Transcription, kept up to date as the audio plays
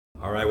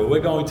All right, well, we're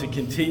going to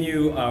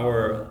continue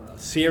our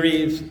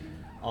series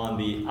on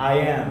the I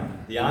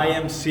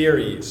Am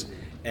series.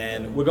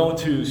 And we're going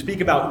to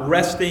speak about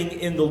resting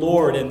in the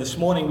Lord. And this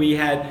morning we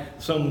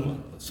had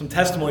some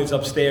testimonies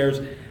upstairs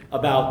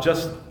about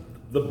just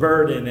the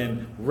burden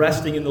and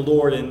resting in the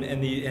Lord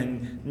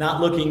and not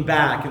looking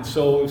back. And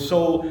so it was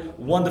so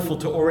wonderful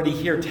to already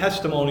hear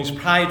testimonies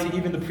prior to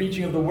even the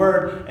preaching of the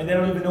word, and they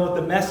don't even know what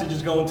the message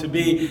is going to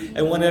be.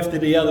 And one after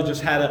the other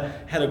just had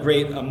a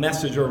great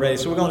message already.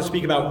 So we're going to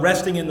speak about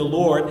resting in the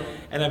Lord,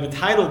 and I've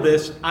entitled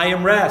this, I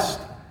Am Rest.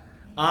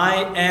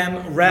 I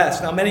am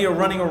rest. Now, many are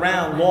running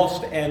around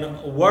lost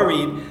and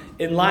worried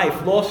in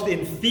life, lost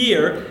in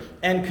fear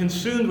and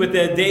consumed with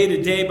their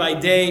day-to-day by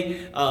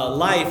day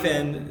life,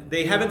 and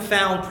they haven't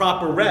found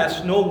proper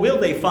rest, nor will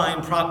they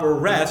find proper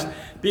rest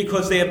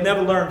because they have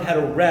never learned how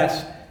to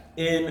rest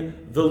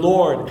in the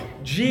Lord.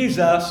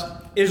 Jesus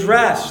is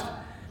rest,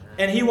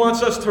 and He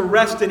wants us to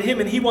rest in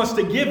Him, and He wants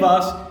to give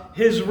us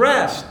His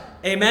rest.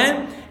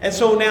 Amen? And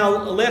so now,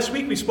 last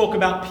week we spoke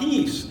about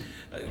peace.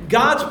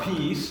 God's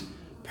peace,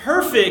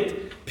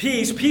 perfect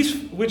peace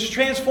which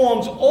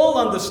transforms all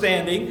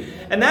understanding,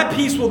 and that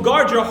peace will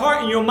guard your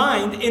heart and your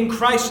mind in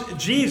Christ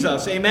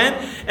Jesus.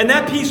 Amen? And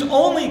that peace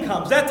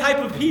that type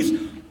of peace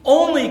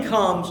only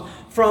comes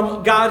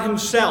from God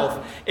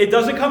Himself. It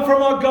doesn't come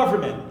from our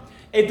government.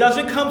 It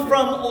doesn't come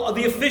from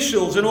the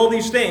officials and all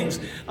these things.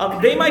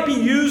 They might be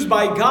used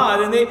by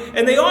God,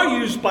 and they are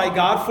used by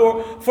God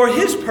for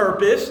His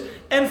purpose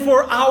and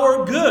for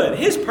our good.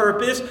 His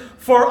purpose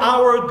for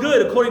our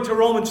good, according to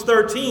Romans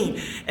 13.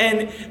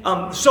 And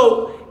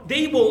so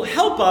they will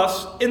help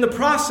us in the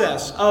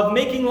process of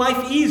making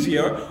life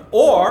easier,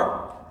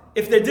 or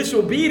if they're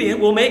disobedient,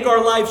 will make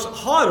our lives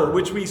harder,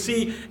 which we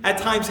see at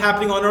times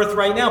happening on earth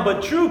right now.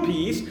 But true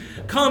peace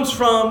comes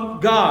from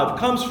God,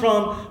 comes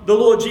from the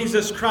Lord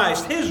Jesus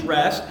Christ, His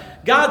rest,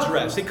 God's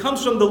rest. It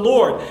comes from the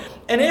Lord.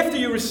 And after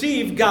you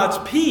receive God's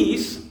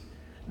peace,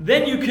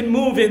 then you can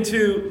move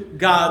into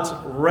God's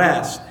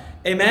rest.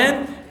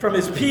 Amen? From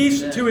His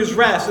peace to His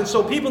rest. And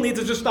so people need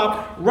to just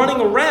stop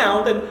running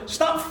around and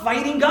stop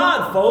fighting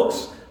God,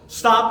 folks.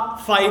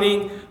 Stop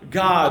fighting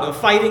God, or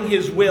fighting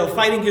His will,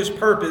 fighting His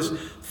purpose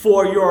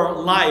for your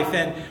life,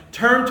 and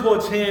turn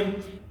towards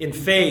Him in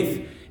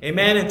faith.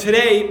 Amen. And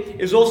today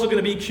is also going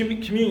to be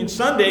Communion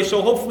Sunday,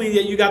 so hopefully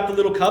that you got the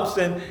little cups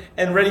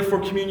and ready for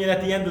communion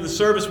at the end of the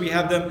service. We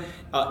have them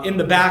in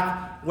the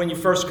back when you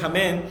first come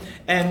in.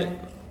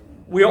 And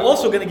we are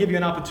also going to give you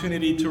an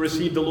opportunity to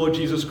receive the Lord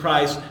Jesus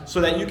Christ so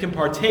that you can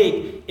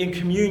partake in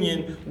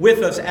communion with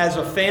us as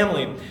a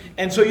family.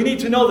 And so you need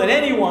to know that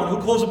anyone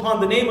who calls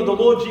upon the name of the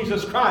Lord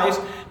Jesus Christ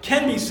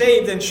can be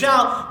saved and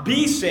shall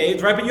be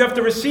saved, right? But you have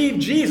to receive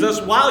Jesus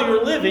while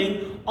you're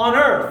living on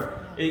earth.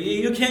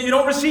 You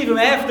don't receive Him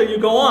after you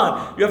go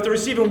on. You have to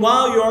receive Him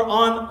while you're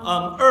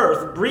on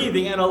earth,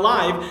 breathing and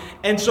alive.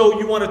 And so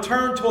you want to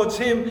turn towards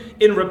Him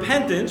in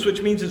repentance,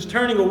 which means it's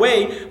turning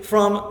away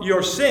from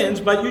your sins.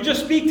 But you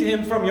just speak to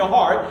Him from your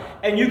heart.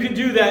 And you can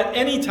do that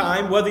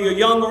anytime, whether you're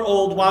young or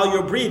old, while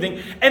you're breathing.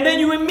 And then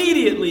you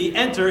immediately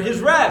enter His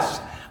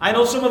rest. I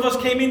know some of us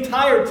came in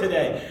tired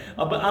today,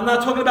 but I'm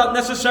not talking about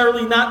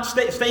necessarily not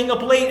staying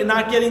up late and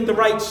not getting the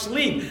right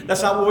sleep.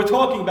 That's not what we're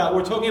talking about.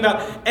 We're talking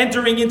about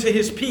entering into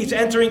His peace,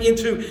 entering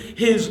into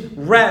His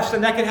rest,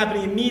 and that can happen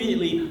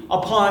immediately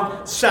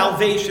upon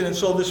salvation. And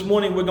so this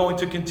morning we're going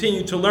to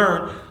continue to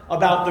learn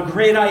about the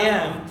great I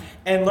Am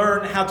and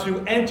learn how to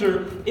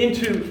enter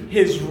into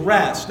His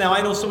rest. Now,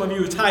 I know some of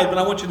you are tired, but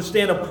I want you to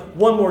stand up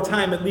one more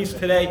time at least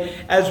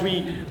today as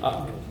we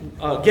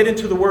get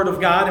into the Word of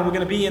God, and we're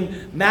going to be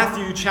in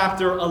Matthew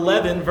chapter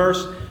 11,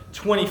 verse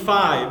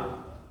 25.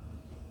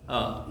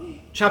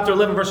 Chapter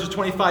 11, verses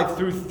 25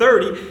 through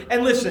 30.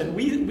 And listen,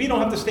 we don't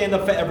have to stand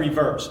up for every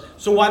verse.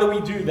 So why do we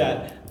do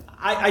that?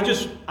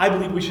 I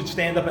believe we should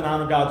stand up and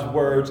honor God's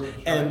words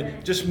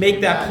and just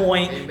make that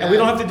point. And we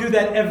don't have to do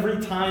that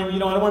every time. I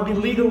don't want to be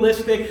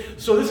legalistic.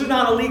 So this is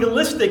not a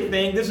legalistic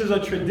thing. This is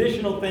a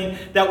traditional thing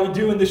that we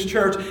do in this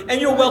church. And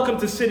you're welcome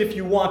to sit if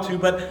you want to.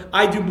 But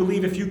I do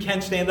believe if you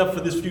can stand up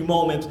for this few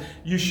moments,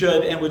 you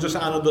should. And we'll just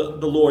honor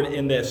the Lord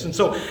in this. And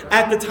so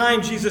at the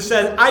time, Jesus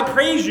said, I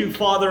praise you,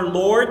 Father,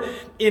 Lord,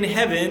 in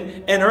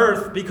heaven and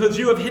earth, because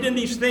you have hidden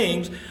these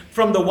things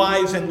from the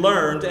wise and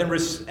learned and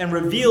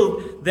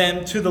revealed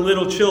them to the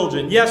little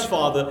children. Yes,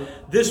 Father,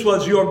 this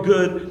was your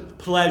good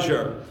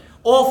pleasure.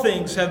 All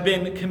things have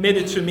been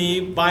committed to me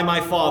by my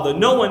Father.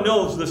 No one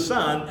knows the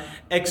Son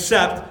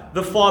except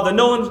the Father.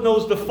 No one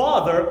knows the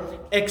Father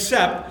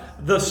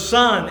except the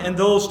Son and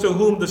those to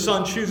whom the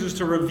Son chooses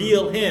to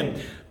reveal Him.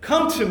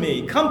 Come to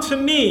me,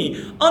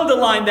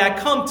 underline that,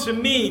 come to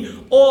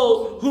me,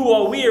 all who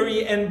are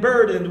weary and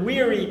burdened,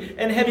 weary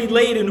and heavy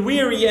laden,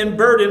 weary and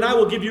burdened, I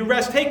will give you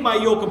rest. Take my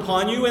yoke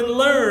upon you and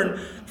learn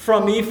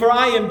from me, for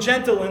I am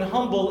gentle and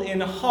humble in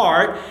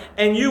heart,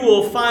 and you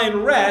will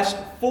find rest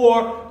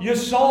for your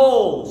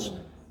souls.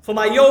 For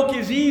my yoke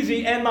is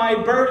easy and my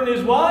burden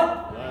is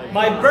what? Light.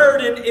 My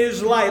burden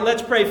is light.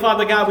 Let's pray.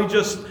 Father God, we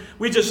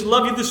We just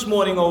love you this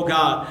morning, oh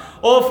God.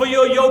 Oh, for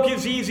your yoke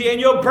is easy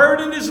and your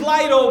burden is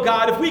light, oh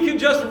God. If we can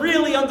just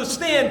really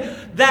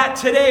understand that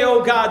today,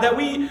 oh God, that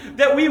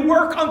we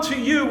work unto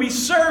you, we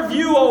serve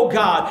you, oh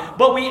God,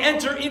 but we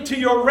enter into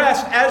your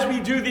rest as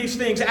we do these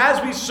things,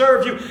 as we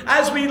serve you,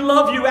 as we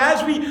love you,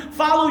 as we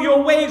follow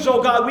your ways,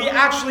 oh God. We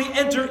actually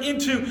enter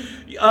into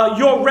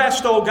your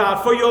rest, oh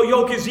God, for your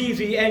yoke is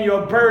easy and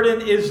your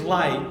burden is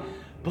light.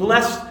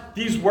 Bless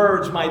these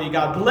words, mighty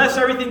God. Bless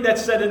everything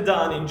that's said and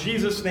done. In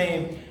Jesus'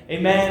 name,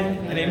 amen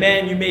and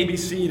amen. You may be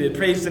seated.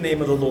 Praise the name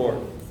of the Lord.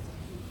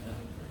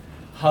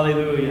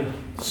 Hallelujah.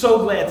 So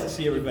glad to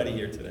see everybody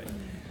here today.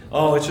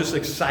 Oh, it's just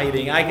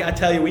exciting. I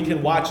tell you, we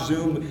can watch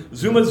Zoom.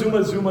 Zoom.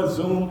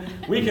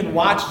 We can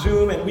watch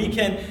Zoom and we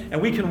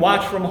can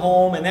watch from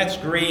home, and that's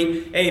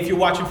great. Hey, if you're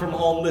watching from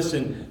home,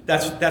 listen,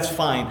 that's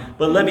fine.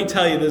 But let me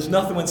tell you, there's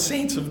nothing when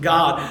saints of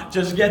God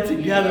just get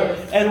together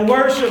and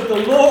worship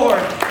the Lord,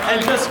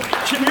 and just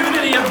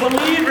community of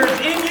believers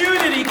in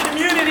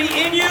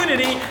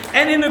unity,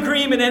 and in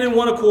agreement and in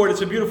one accord.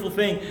 It's a beautiful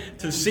thing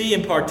to see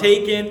and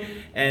partake in,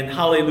 and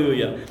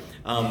hallelujah.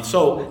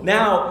 So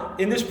now,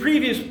 in this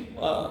previous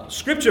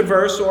scripture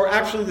verse, or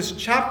actually this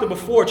chapter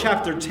before,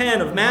 chapter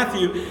 10 of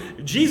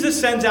Matthew, Jesus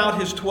sends out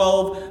his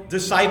 12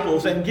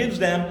 disciples and gives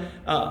them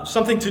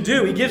something to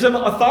do. He gives them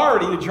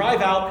authority to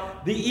drive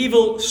out the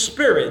evil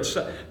spirits,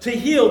 to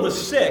heal the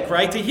sick,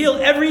 right? To heal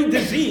every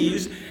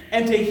disease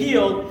and to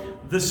heal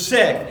the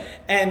sick.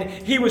 And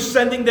he was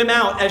sending them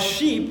out as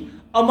sheep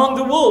among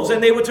the wolves,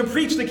 and they were to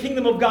preach the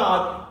kingdom of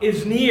God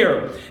is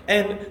near.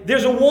 And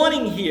there's a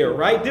warning here,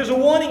 right? There's a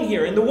warning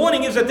here. And the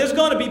warning is that there's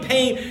going to be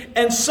pain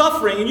and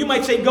suffering. And you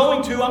might say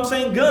going to, I'm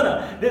saying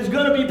gonna. There's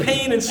going to be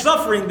pain and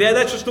suffering there.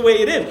 That's just the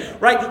way it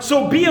is, right?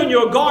 So be on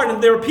your guard.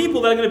 And there are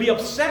people that are going to be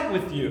upset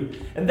with you.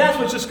 And that's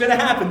what's just going to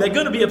happen. They're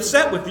going to be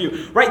upset with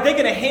you, right? They're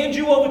going to hand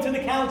you over to the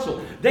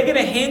council. They're going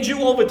to hand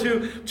you over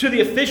to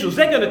the officials.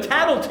 They're going to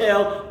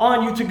tattletale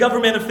on you to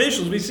government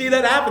officials. We see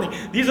that happening.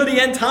 These are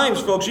the end times,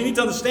 folks. You need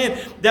to understand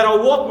that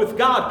our walk with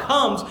God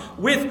comes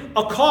with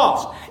a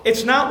cost.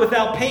 It's not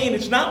without pain.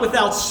 It's not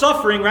without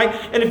suffering, right?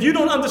 And if you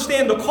don't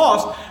understand the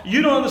cost,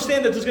 you don't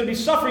understand that there's going to be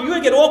suffering, you're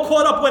going to get all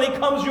caught up when it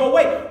comes your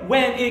way.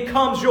 When it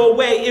comes your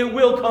way, it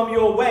will come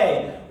your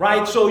way,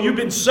 right? So you've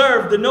been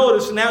served the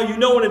notice, and now you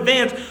know in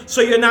advance,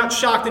 so you're not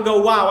shocked and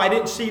go, wow, I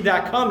didn't see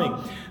that coming.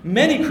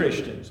 Many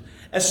Christians,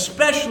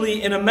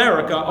 especially in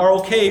America, are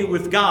okay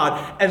with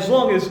God as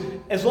long as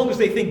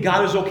they think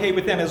God is okay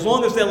with them. As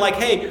long as they're like,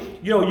 hey,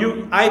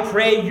 I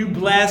pray, you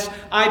bless.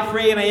 I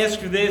pray and I ask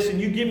for this,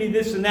 and you give me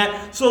this and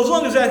that. So as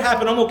long as that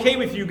happens, I'm okay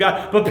with you,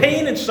 God. But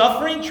pain and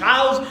suffering,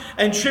 trials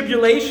and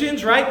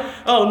tribulations, right?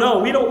 Oh no,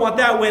 we don't want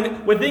that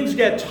when things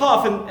get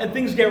tough and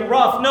things get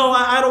rough. No,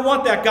 I don't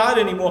want that God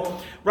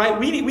anymore. Right?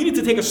 We need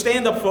to take a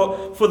stand up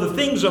for the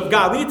things of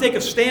God. We need to take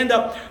a stand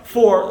up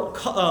for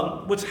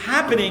what's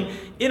happening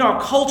in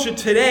our culture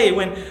today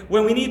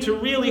when we need to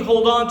really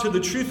hold on to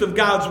the truth of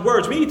God's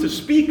words. We need to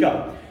speak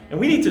up. And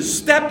we need to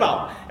step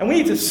up. And we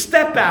need to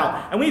step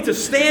out. And we need to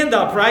stand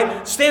up,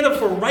 right? Stand up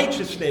for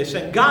righteousness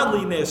and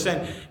godliness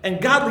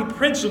and godly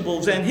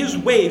principles and his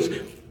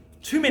ways.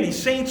 Too many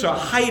saints are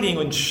hiding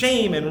in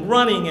shame and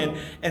running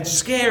and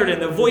scared,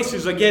 and their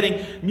voices are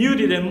getting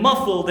muted and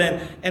muffled,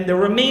 and they're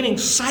remaining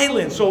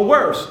silent. Or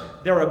worse,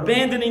 they're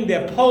abandoning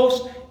their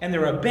post and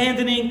they're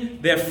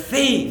abandoning their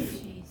faith.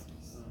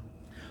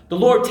 The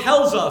Lord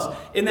tells us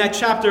in that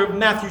chapter of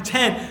Matthew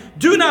 10,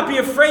 do not be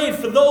afraid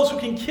for those who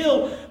can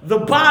kill the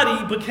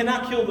body but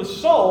cannot kill the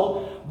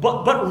soul.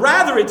 But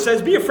rather it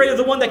says, be afraid of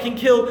the one that can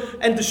kill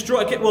and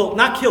destroy,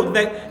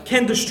 that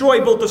can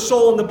destroy both the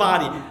soul and the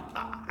body.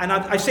 And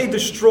I say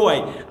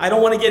destroy. I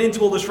don't want to get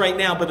into all this right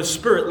now, but the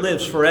spirit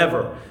lives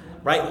forever,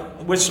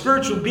 right? We're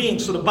spiritual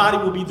beings, so the body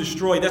will be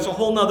destroyed. That's a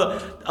whole nother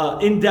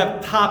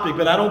in-depth topic,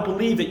 but I don't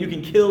believe that you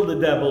can kill the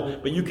devil,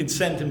 but you can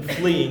send him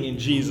fleeing in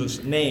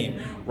Jesus' name,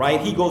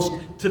 right? He goes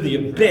to the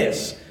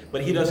abyss,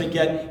 but he doesn't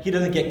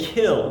get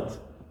killed.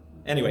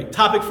 Anyway,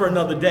 topic for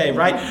another day,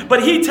 right?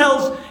 But he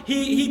tells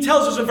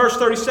us in verse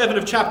 37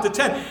 of chapter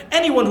 10,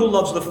 anyone who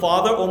loves the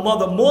father or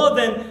mother more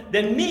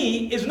than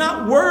me is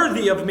not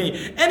worthy of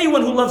me.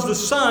 Anyone who loves the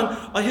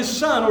son or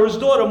his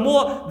daughter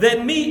more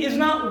than me is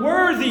not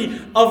worthy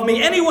of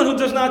me. Anyone who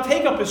does not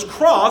take up his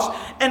cross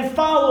and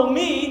follow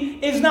me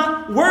is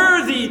not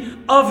worthy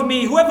of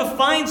me. Whoever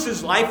finds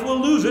his life will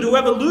lose it.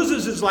 Whoever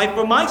loses his life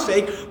for my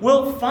sake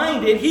will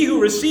find it. He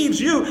who receives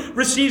you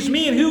receives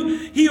me, and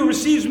he who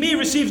receives me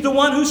receives the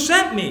one who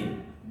sent me.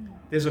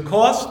 There's a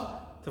cost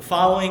to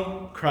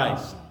following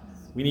Christ.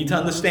 We need to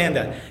understand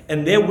that.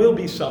 And there will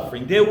be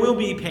suffering. There will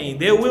be pain.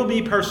 There will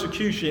be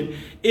persecution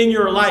in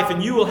your life.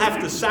 And you will have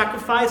to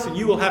sacrifice and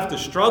you will have to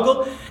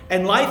struggle.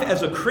 And life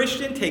as a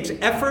Christian takes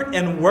effort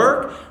and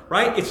work,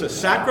 right? It's a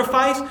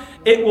sacrifice.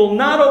 It will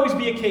not always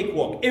be a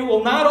cakewalk. It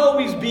will not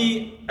always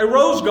be a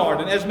rose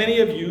garden, as many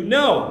of you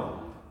know.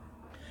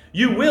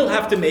 You will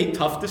have to make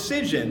tough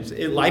decisions.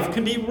 Life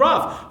can be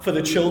rough for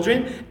the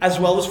children as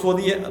well as for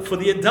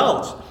the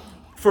adults.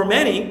 For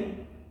many,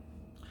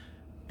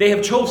 they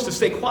have chose to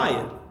stay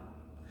quiet,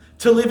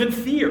 to live in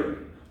fear,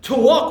 to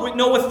walk with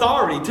no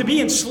authority, to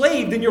be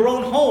enslaved in your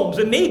own homes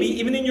and maybe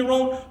even in your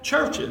own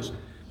churches.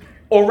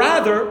 Or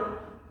rather,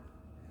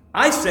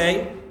 I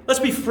say, let's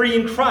be free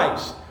in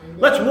Christ.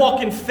 Let's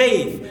walk in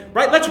faith,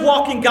 right? Let's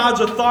walk in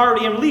God's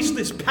authority and release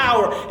this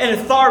power and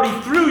authority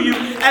through you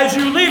as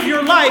you live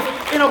your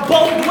life in a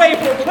bold way,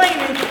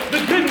 proclaiming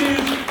the good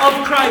news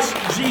of Christ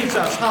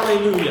Jesus.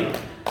 Hallelujah.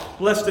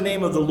 Bless the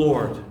name of the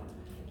Lord.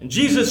 And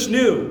Jesus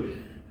knew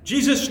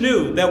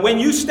that when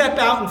you step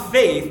out in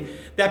faith,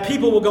 that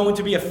people were going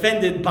to be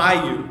offended by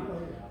you.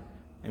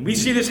 And we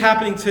see this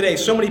happening today.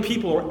 So many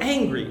people are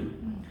angry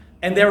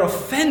and they're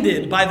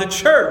offended by the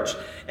church.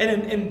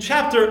 And in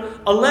chapter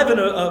 11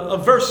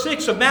 of verse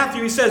 6 of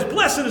Matthew, he says,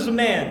 "Blessed is the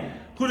man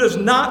who does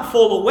not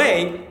fall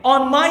away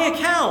on my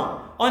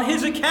account," on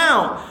his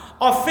account.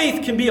 Our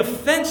faith can be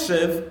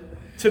offensive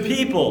to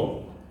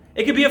people.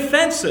 It can be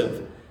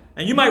offensive.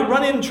 And you might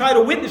run in and try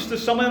to witness to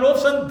someone, and all of a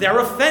sudden they're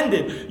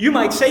offended. You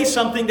might say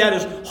something that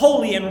is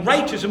holy and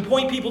righteous and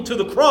point people to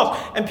the cross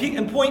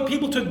and point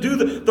people to do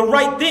the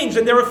right things,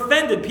 and they're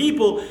offended.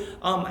 People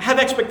have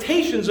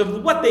expectations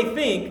of what they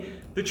think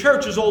the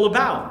church is all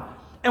about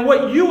and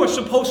what you are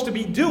supposed to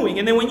be doing.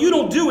 And then when you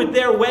don't do it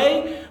their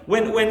way,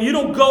 when you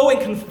don't go and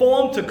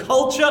conform to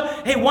culture,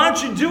 hey, why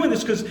aren't you doing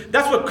this? Because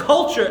that's what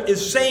culture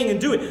is saying and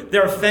doing.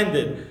 They're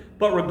offended.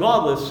 But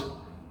regardless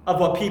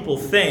of what people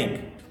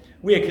think,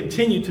 we are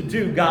continue to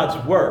do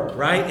God's work,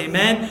 right?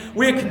 Amen?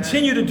 We are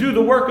continue to do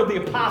the work of the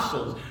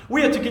apostles.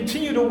 We are to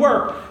continue to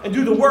work and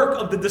do the work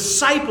of the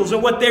disciples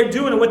and what they're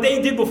doing and what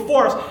they did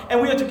before us.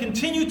 And we are to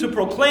continue to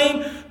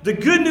proclaim the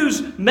good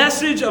news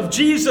message of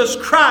Jesus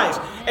Christ.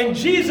 And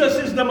Jesus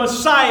is the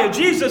Messiah.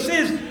 Jesus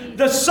is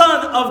the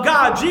Son of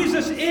God.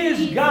 Jesus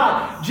is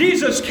God.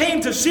 Jesus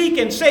came to seek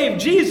and save.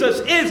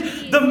 Jesus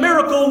is the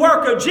miracle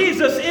worker.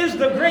 Jesus is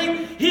the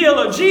great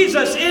healer.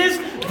 Jesus is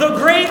the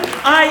great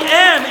I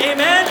am.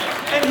 Amen?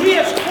 And he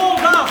has called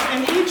us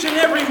and each and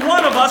every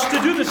one of us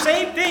to do the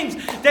same things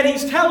that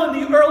he's telling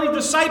the early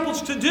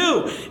disciples to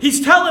do. He's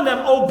telling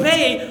them,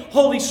 obey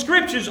Holy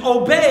Scriptures,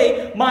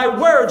 obey my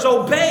words,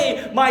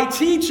 obey my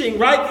teaching,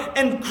 right?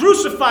 And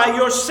crucify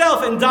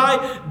yourself and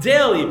die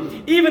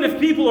daily. Even if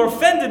people are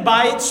offended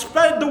by it,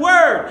 spread the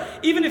word.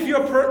 Even if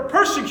you're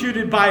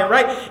persecuted by it,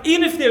 right?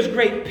 Even if there's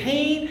great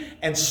pain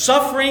and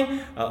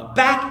suffering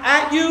back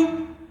at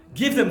you,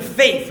 give them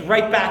faith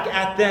right back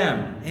at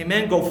them.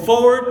 Amen? Go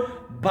forward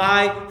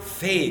by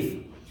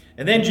faith.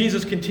 And then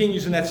Jesus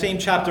continues in that same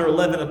chapter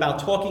 11 about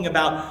talking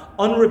about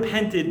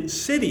unrepented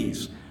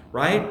cities,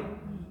 right?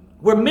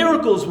 Where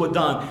miracles were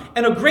done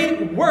and a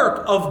great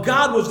work of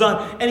God was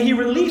done. And he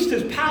released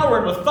his power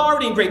and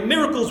authority and great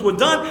miracles were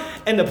done.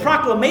 And the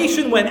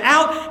proclamation went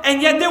out,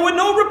 and yet there were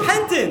no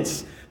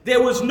repentance.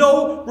 There was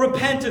no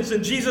repentance.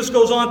 And Jesus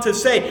goes on to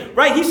say,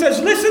 right? He says,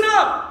 listen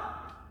up.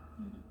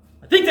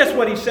 I think that's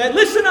what he said.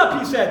 Listen up,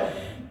 he said.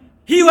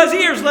 He who has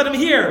ears, let him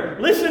hear.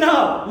 Listen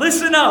up.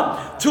 Listen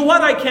up. To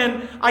what I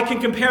can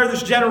compare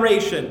this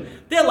generation.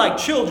 They're like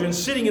children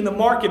sitting in the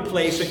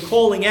marketplace and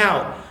calling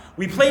out,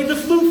 we played the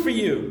flute for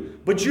you,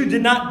 but you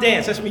did not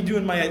dance. That's me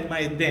doing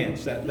my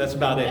dance. That's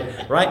about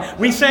it, right?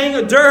 We sang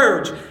a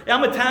dirge.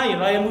 I'm Italian,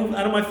 right? I move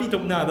out of my feet.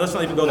 No, let's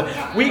not even go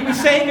there. We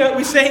sang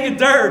a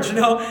dirge,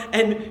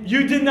 and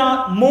you did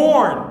not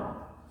mourn.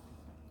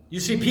 You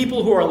see,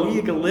 people who are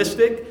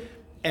legalistic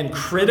and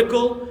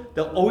critical,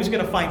 they're always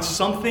going to find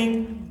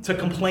something to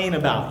complain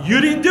about.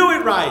 You didn't do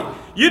it right.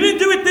 You didn't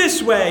do it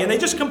this way. And they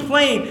just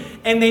complain,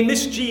 and they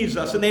miss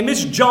Jesus, and they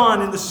miss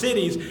John in the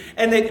cities,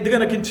 and they're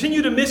going to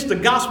continue to miss the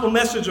gospel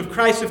message of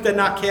Christ if they're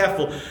not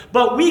careful.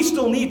 But we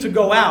still need to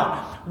go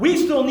out. We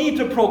still need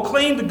to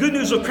proclaim the good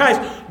news of Christ.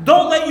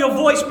 Don't let your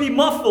voice be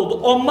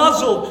muffled or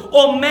muzzled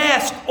or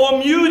masked or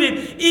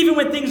muted, even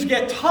when things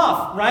get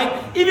tough,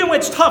 right? Even when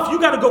it's tough, you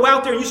got to go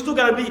out there and you still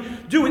got to be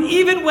doing.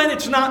 Even when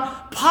it's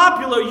not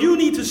popular, you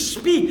need to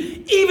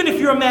speak. Even if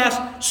you're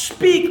masked,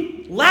 speak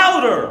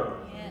louder.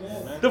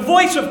 Yes. The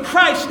voice of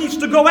Christ needs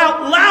to go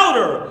out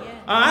louder.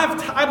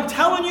 Yes. I'm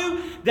telling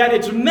you that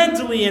it's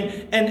mentally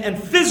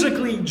and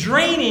physically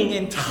draining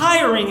and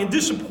tiring and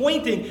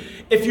disappointing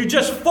if you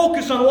just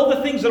focus on all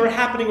the things that are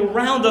happening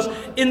around us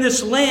in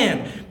this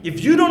land.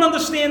 If you don't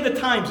understand the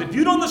times, if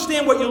you don't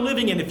understand what you're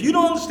living in, if you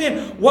don't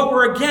understand what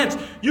we're against,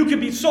 you can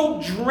be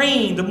so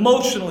drained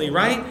emotionally,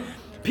 right?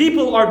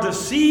 People are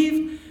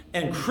deceived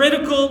and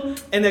critical,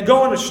 and they're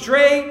going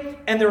astray,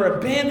 and they're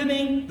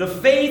abandoning the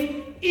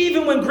faith,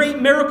 even when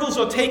great miracles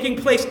are taking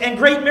place, and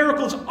great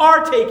miracles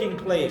are taking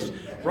place,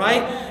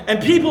 right?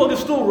 And people are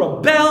still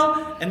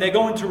rebel, and they're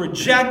going to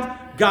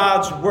reject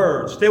God's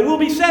words. There will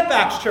be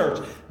setbacks, church.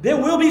 There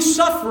will be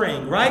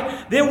suffering,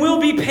 right? There will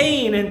be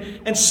pain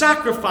and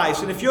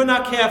sacrifice. And if you're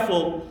not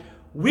careful,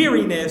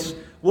 weariness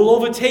will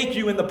overtake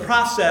you in the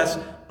process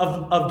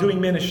of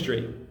doing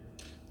ministry.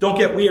 Don't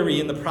get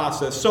weary in the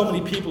process. So many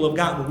people have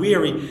gotten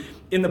weary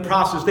in the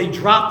process. They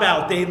drop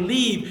out. They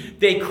leave.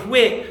 They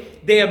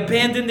quit. They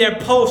abandon their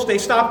post. They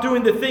stop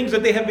doing the things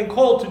that they have been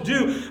called to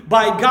do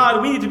by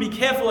God. We need to be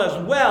careful as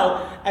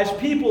well as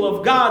people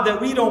of God that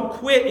we don't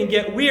quit and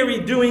get weary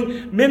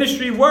doing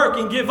ministry work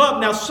and give up.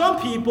 Now, some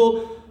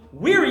people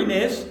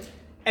weariness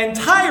and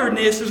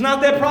tiredness is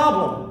not their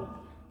problem.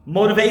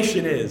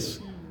 Motivation is.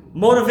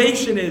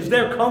 Motivation is.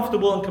 They're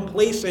comfortable and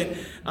complacent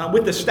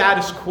with the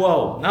status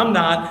quo. I'm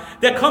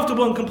not. They're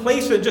comfortable and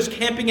complacent just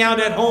camping out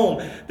at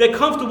home. They're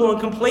comfortable and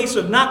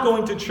complacent not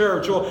going to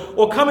church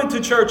or coming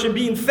to church and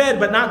being fed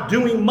but not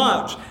doing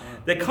much.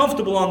 They're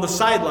comfortable on the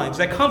sidelines.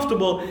 They're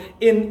comfortable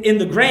in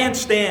the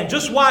grandstand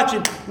just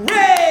watching,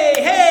 Ray,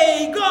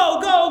 hey, go,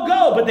 go,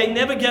 go. But they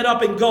never get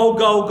up and go,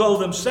 go, go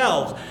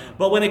themselves.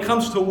 But when it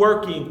comes to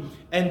working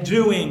and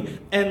doing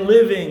and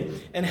living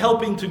and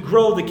helping to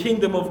grow the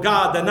kingdom of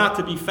God, they're not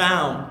to be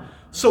found.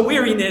 So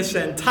weariness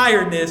and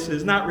tiredness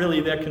is not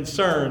really their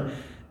concern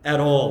at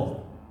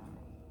all.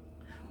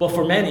 But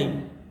for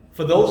many,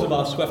 for those of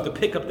us who have to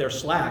pick up their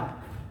slack,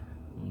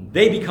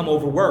 they become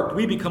overworked.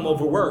 We become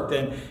overworked.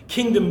 And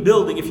kingdom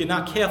building, if you're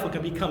not careful,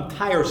 can become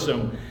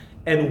tiresome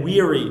and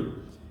weary.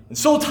 And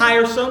so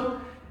tiresome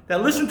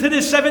that, listen to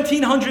this,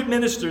 1,700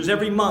 ministers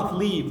every month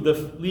leave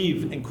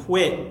and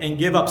quit and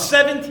give up.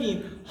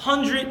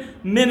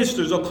 1,700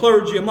 ministers or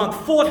clergy a month.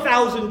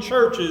 4,000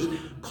 churches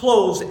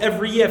close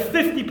every year.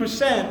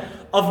 50%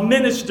 of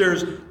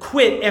ministers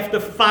quit after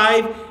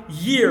 5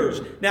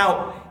 years.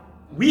 Now,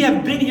 we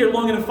have been here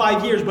longer than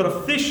 5 years, but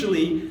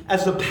officially,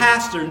 as the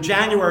pastor,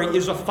 January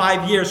is a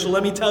 5 years. So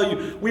let me tell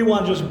you, we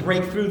want to just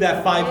break through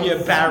that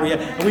 5-year barrier,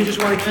 and we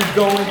just want to keep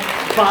going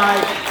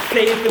by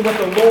faith in what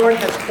the Lord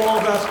has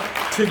called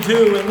us to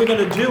do, and we're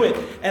going to do it.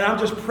 And I'm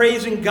just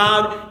praising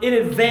God in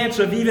advance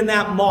of even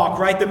that mark,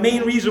 right? The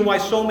main reason why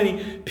so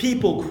many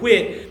people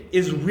quit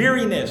is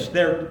weariness.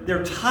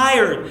 They're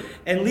tired,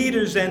 and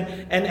leaders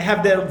and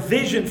have their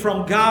vision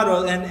from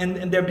God,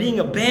 and they're being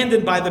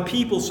abandoned by the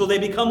people, so they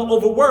become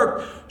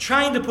overworked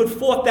trying to put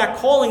forth that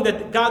calling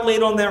that God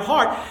laid on their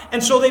heart.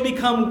 And so they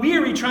become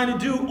weary trying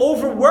to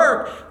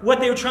overwork what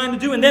they were trying to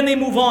do, and then they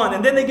move on,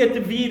 and then they get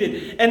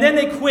defeated, and then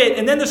they quit,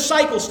 and then the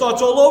cycle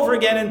starts all over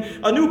again,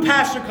 and a new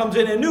pastor comes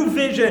in, a new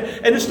vision,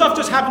 and this stuff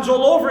just happens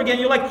all over again.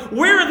 You're like,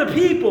 where are the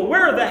people?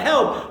 Where are the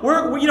help? Where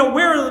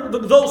are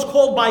those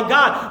called by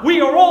God?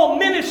 We are all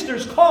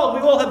ministers called.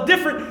 We all have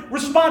different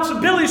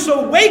responsibilities.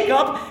 So wake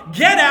up,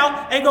 get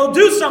out, and go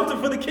do something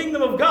for the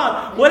kingdom of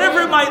God.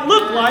 Whatever it might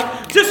look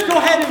like, just go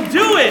ahead and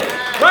do it.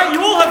 Right?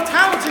 You all have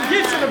talents and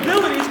gifts and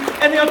abilities,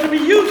 and they are to be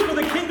used for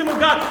the kingdom of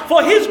God,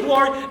 for His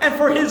glory and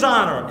for His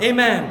honor.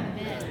 Amen.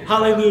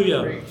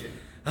 Hallelujah.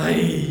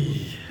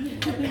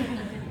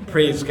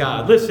 Praise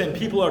God. Listen,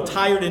 people are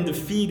tired and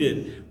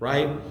defeated,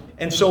 right?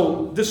 And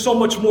so there's so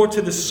much more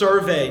to the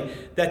survey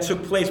that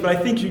took place, but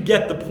I think you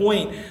get the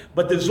point.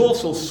 But there's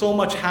also so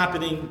much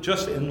happening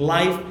just in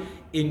life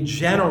in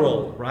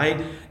general,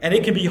 right? And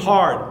it can be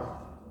hard.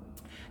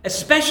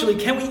 Especially,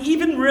 can we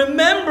even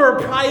remember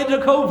prior to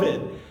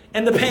COVID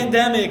and the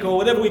pandemic, or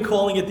whatever we're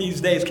calling it these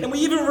days? Can we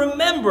even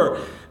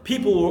remember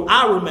people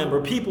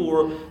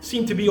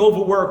seemed to be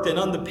overworked and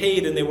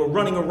underpaid, and they were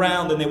running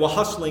around and they were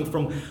hustling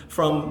from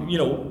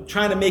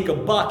trying to make a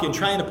buck and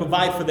trying to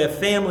provide for their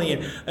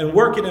family and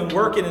working, and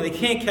they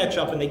can't catch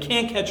up and they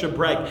can't catch a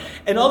break.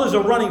 And others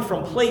are running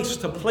from place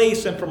to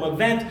place and from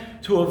event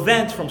to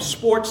event, from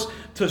sports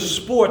to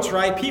sports,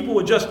 right? People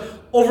were just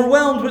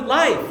overwhelmed with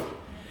life.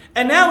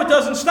 And now it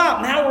doesn't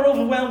stop. Now we're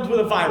overwhelmed with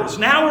a virus.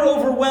 Now we're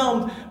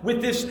overwhelmed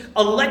with this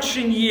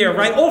election year,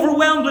 right?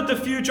 Overwhelmed with the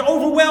future.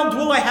 Overwhelmed,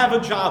 will I have a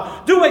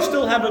job? Do I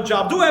still have a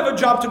job? Do I have a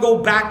job to go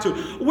back to?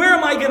 Where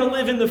am I going to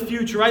live in the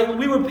future, right?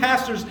 We were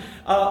pastors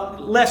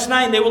last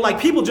night, and they were like,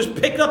 people just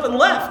picked up and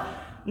left.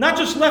 Not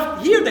just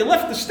left here, they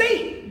left the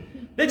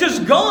state. They're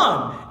just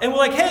gone. And we're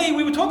like, hey,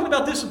 we were talking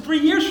about this 3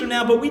 years from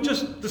now, but we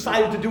just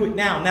decided to do it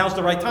now. Now's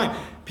the right time.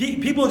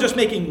 People are just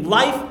making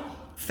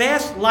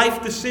fast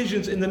life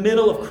decisions in the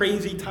middle of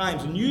crazy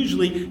times. And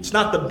usually it's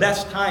not the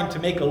best time to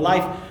make a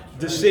life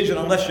decision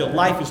unless your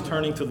life is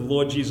turning to the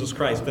Lord Jesus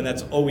Christ. Then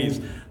that's always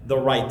the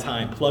right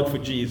time. Plug for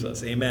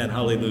Jesus. Amen.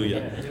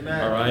 Hallelujah.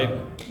 Amen. All right.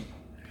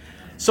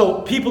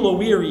 So people are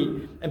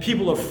weary and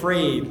people are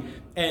afraid.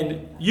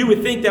 And you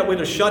would think that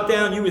with a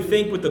shutdown, you would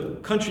think with the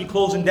country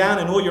closing down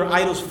and all your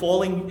idols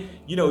falling,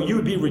 you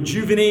would be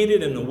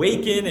rejuvenated and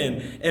awakened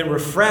and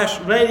refreshed,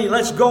 ready,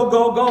 let's go,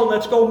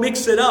 let's go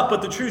mix it up.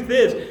 But the truth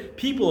is,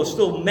 people are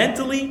still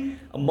mentally,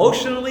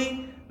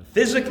 emotionally,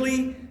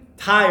 physically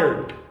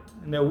tired.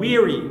 And they're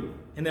weary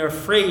and they're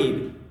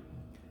afraid.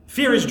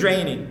 Fear is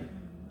draining.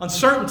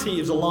 Uncertainty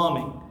is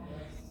alarming.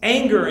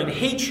 Anger and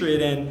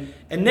hatred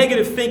and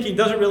negative thinking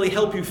doesn't really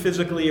help you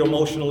physically,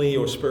 emotionally,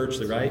 or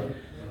spiritually, right?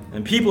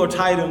 And people are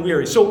tired and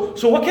weary. So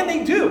what can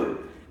they do?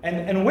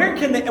 And where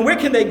can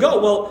they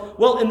go?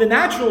 Well, in the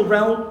natural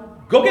realm,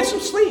 go get some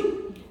sleep.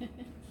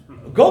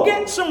 Go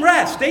get some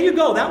rest. There you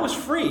go. That was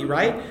free,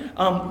 right?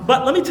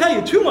 But let me tell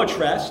you, too much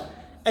rest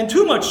and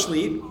too much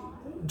sleep,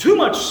 too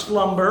much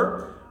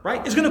slumber,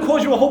 right, is going to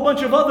cause you a whole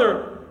bunch of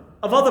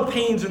other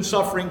pains and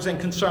sufferings and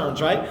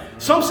concerns, right?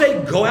 Some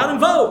say, go out and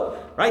vote,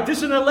 right? This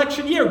is an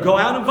election year. Go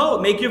out and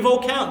vote. Make your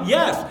vote count.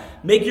 Yes.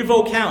 Make your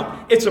vote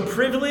count. It's a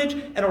privilege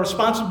and a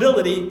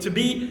responsibility to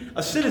be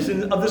a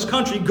citizen of this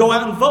country. Go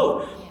out and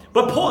vote.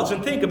 But pause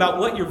and think about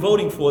what you're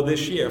voting for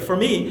this year. For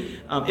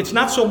me, it's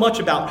not so much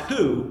about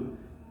who,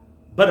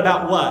 but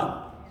about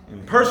what?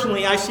 And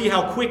personally, I see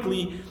how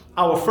quickly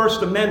our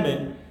First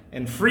Amendment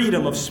and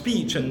freedom of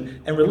speech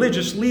and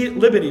religious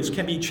liberties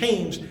can be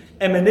changed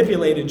and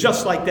manipulated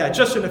just like that,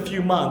 just in a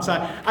few months.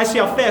 I see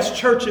how fast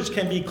churches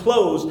can be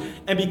closed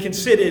and be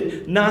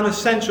considered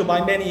non-essential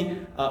by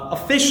many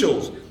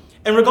officials.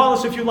 And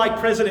regardless if you like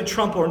President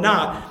Trump or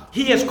not,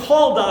 he has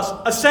called us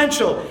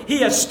essential. He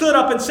has stood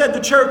up and said the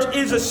church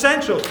is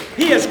essential.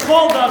 He has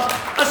called us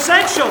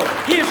essential.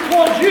 He has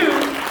called you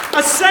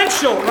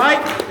essential,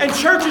 right? And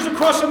churches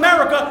across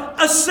America,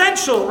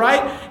 essential, right?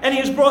 And he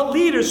has brought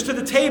leaders to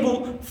the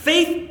table,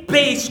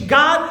 faith-based,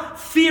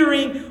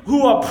 God-fearing,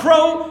 who are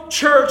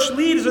pro-church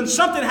leaders. And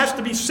something has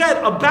to be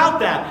said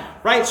about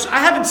that, right? So I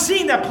haven't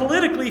seen that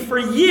politically for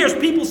years.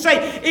 People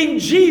say, in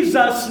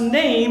Jesus'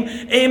 name,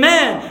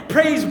 amen.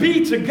 Praise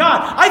be to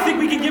God. I think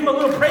we can give him a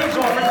little praise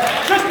offering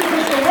just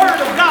because the word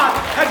of God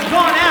has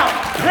gone out.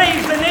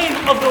 Praise the name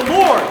of the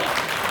Lord.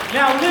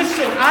 Now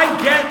listen,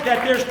 I get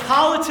that there's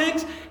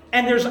politics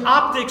and there's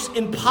optics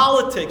in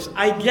politics.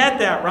 I get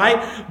that,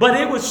 right? But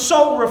it was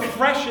so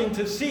refreshing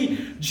to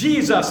see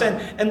Jesus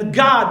and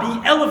God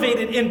be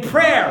elevated in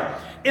prayer,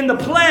 in the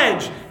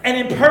pledge, and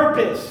in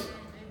purpose.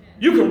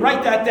 You can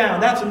write that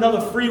down. That's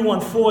another free one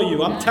for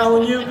you. I'm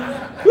telling you.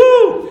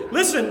 Woo!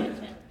 Listen,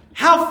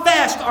 how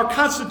fast our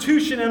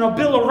Constitution and our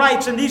Bill of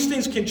Rights and these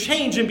things can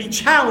change and be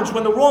challenged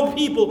when the wrong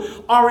people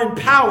are in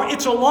power.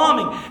 It's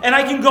alarming. And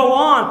I can go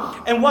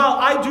on. And while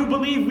I do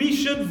believe we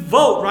should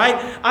vote, right?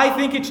 I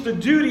think it's the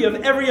duty of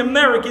every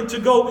American to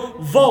go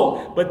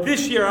vote. But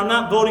this year I'm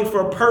not voting for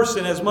a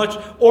person as much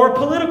or a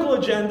political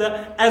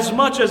agenda as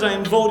much as I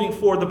am voting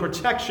for the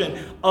protection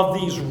of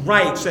these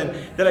rights and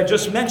that I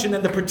just mentioned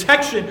and the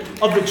protection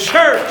of the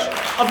church,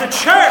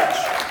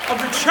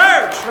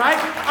 right?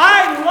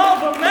 I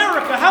love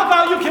America. How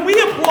about you? Can we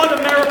applaud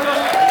America?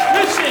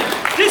 Listen,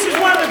 this is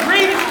one of the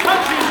greatest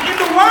countries in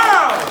the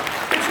world.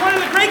 It's one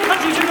of the great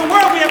countries in the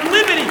world. We have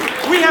liberty.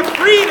 We have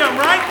freedom,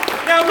 right?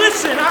 Now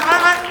listen,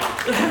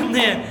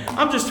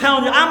 I'm just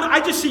telling you, I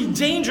just see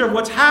danger of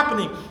what's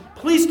happening.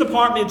 Police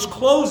departments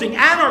closing,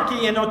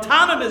 anarchy and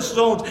autonomous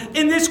zones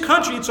in this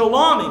country. It's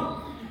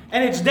alarming.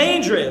 And it's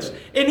dangerous.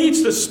 It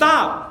needs to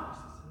stop.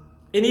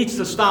 It needs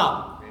to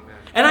stop.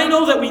 And I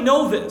know that we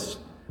know this.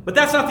 But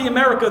that's not the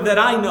America that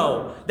I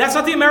know. That's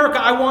not the America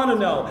I want to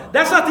know.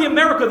 That's not the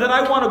America that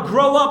I want to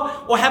grow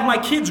up or have my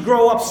kids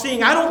grow up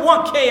seeing. I don't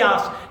want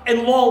chaos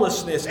and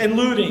lawlessness and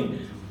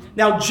looting.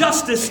 Now,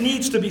 justice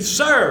needs to be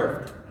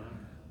served,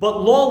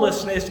 but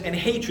lawlessness and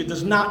hatred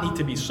does not need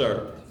to be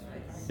served.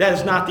 That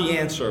is not the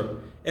answer.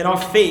 And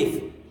our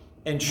faith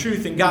and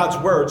truth in God's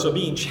words are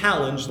being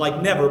challenged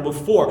like never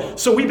before.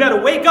 So we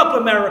better wake up,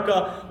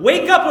 America,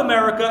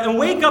 and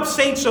wake up,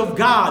 saints of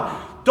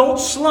God. Don't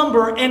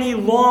slumber any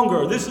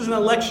longer. This is an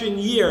election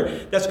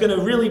year that's going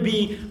to really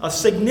be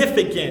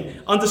significant.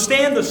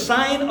 Understand the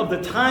sign of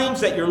the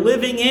times that you're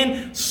living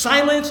in.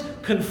 Silence,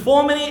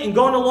 conformity, and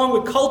going along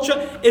with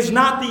culture is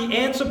not the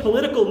answer.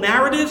 Political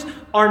narratives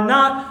are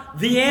not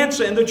the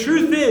answer. And the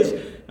truth is,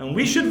 and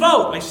we should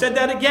vote. I said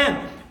that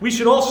again. We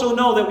should also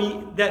know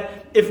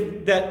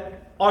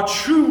that our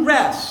true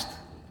rest,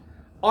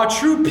 our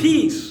true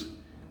peace,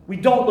 we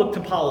don't look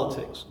to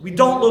politics. We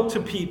don't look to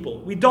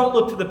people. We don't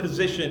look to the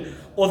position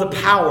or the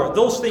power.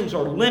 Those things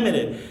are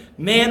limited.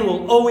 Man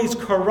will always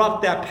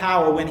corrupt that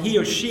power when he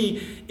or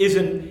she is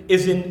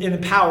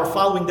in power,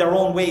 following their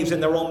own ways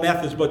and their own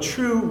methods. But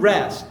true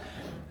rest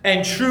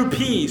and true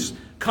peace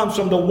comes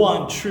from the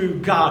one true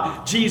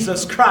God,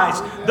 Jesus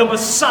Christ, the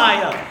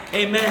Messiah.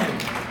 Amen.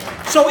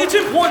 So it's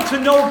important to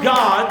know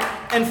God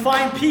and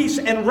find peace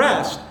and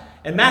rest.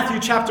 And Matthew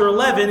chapter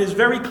 11 is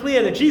very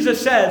clear that Jesus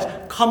says,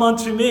 "Come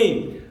unto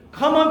me."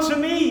 Come unto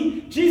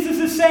me. Jesus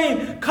is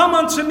saying, come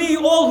unto me,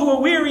 all who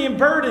are weary and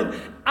burdened.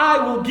 I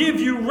will give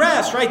you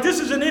rest, right? This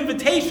is an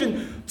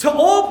invitation to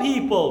all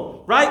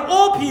people, right?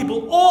 All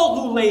people, all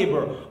who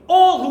labor,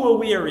 all who are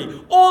weary,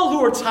 all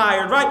who are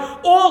tired, right?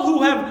 All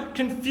who have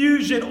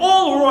confusion,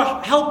 all who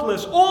are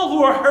helpless, all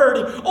who are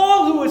hurting,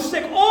 all who are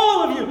sick,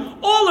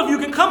 all of you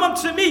can come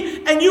unto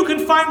me and you can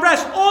find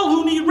rest. All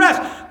who need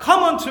rest,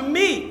 come unto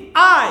me.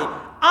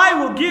 I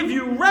will give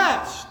you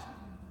rest.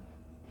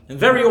 And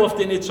very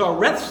often it's our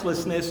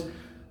restlessness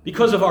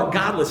because of our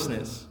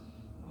godlessness.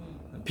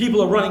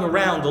 People are running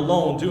around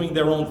alone, doing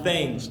their own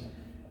things,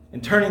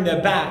 and turning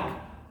their back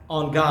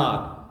on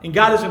God. And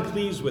God isn't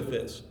pleased with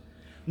this.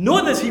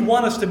 Nor does he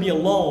want us to be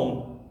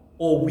alone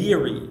or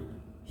weary.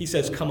 He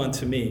says, come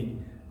unto me.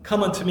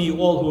 Come unto me,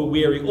 all who are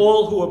weary,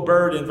 all who are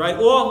burdened, right?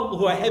 All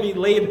who are heavy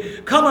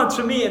laden. Come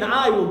unto me and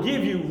I will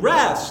give you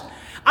rest.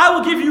 I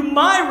will give you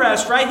my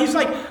rest, right? He's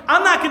like,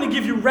 I'm not going to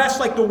give you rest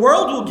like the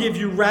world will give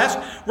you rest,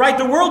 right?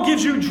 The world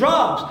gives you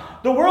drugs.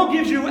 The world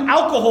gives you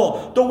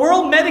alcohol. The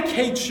world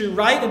medicates you,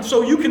 right? And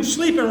so you can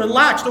sleep and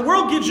relax. The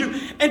world gives you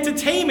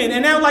entertainment.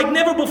 And now, like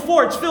never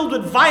before, it's filled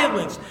with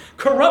violence,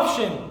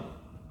 corruption,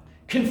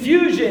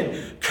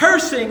 confusion,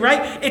 cursing,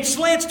 right? It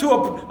slants to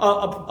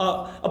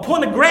a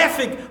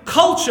pornographic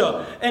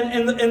culture.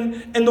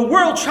 And the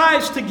world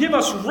tries to give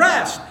us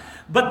rest.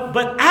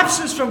 But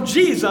absence from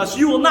Jesus,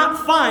 you will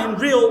not find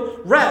real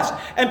rest.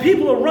 And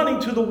people are running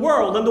to the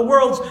world and the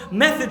world's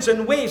methods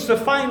and ways to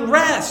find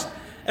rest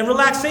and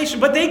relaxation,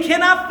 but they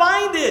cannot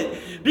find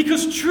it,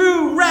 because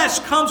true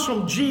rest comes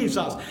from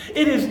Jesus.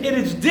 It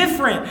is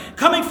different.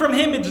 Coming from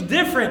Him, it's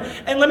different.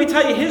 And let me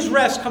tell you, His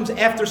rest comes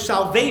after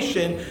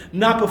salvation,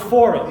 not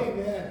before it.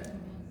 Amen.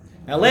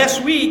 Now,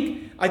 last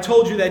week, I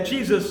told you that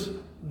Jesus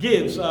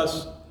gives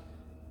us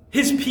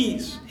His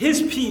peace.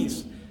 His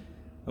peace.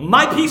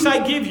 My peace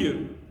I give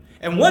you.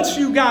 And once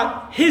you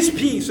got His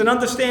peace and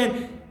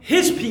understand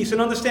His peace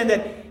and understand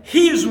that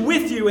He is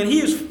with you and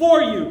He is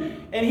for you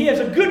and He has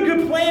a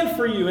good plan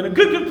for you and a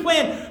good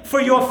plan for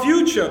your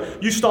future,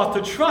 you start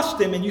to trust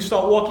Him and you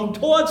start walking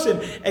towards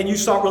Him and you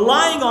start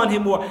relying on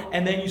Him more,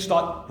 and then you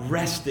start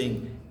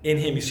resting in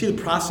Him. You see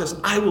the process?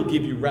 I will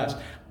give you rest.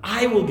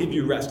 I will give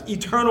you rest.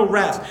 Eternal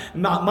rest.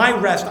 My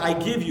rest I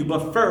give you,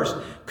 but first,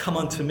 come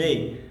unto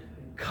me.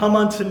 Come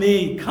unto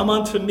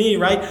me,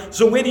 right?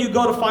 So where do you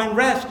go to find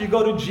rest? You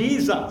go to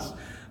Jesus.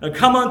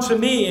 Come unto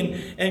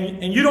me,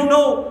 and you don't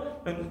know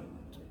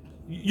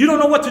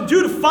what to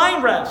do to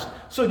find rest.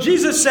 So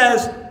Jesus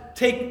says,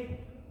 take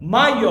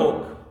my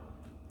yoke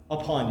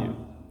upon you.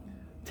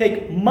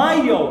 Take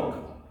my yoke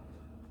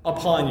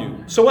upon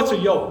you. So what's a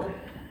yoke?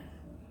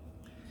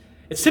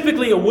 It's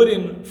typically a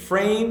wooden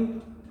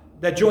frame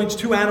that joins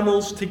two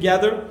animals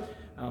together.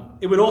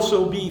 It would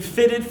also be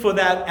fitted for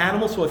that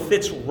animal so it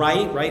fits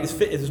right?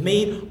 It's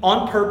made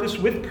on purpose,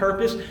 with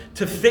purpose,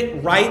 to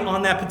fit right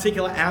on that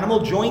particular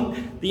animal.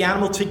 Join the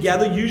animal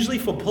together, usually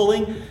for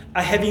pulling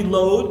a heavy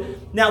load.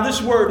 Now,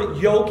 this word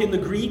yoke in the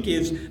Greek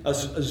is a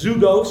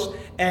zugos,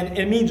 and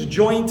it means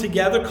join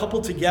together, couple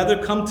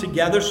together, come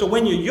together. So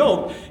when you're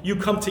yoked, you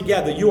come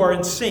together. You are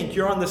in sync.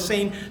 You're on the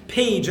same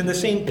page and the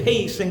same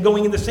pace and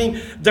going in the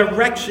same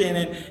direction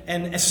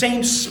and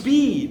same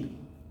speed.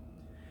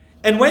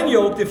 And when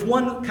yoked, if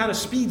one kind of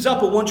speeds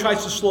up or one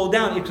tries to slow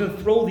down, it can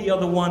throw the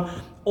other one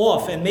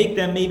off and make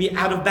them maybe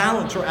out of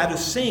balance or out of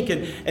sync.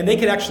 And they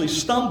could actually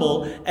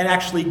stumble and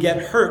actually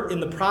get hurt in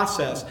the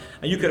process.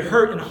 And you could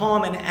hurt and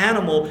harm an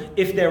animal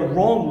if they're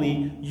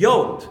wrongly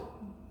yoked.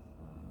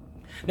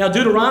 Now,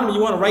 Deuteronomy,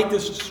 you want to write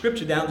this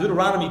scripture down.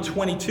 Deuteronomy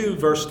 22,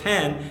 verse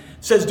 10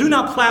 says, do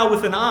not plow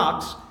with an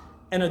ox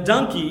and a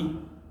donkey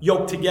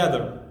yoked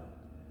together.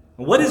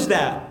 And what is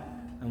that?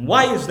 And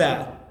why is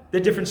that? They're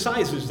different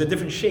sizes, they're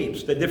different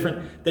shapes, they're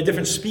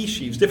different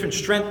species, different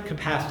strength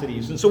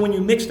capacities. And so when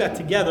you mix that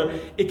together,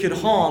 it could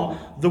harm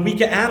the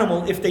weaker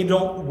animal if they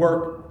don't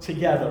work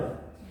together.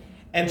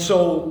 And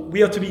so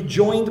we are to be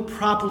joined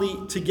properly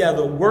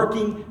together,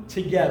 working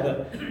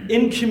together,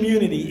 in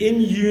community,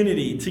 in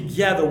unity,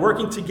 together,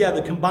 working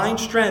together. Combined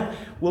strength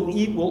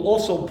will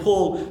also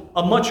pull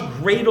a much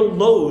greater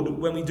load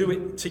when we do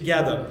it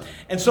together.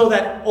 And so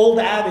that old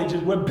adage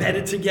is we're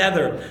better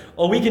together,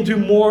 or we can do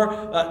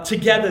more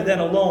together than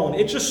alone.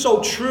 It's just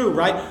so true,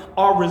 right?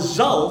 Our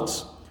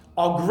results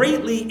are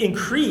greatly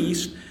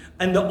increased,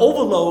 and the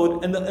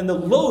overload and the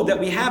load that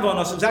we have on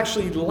us is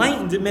actually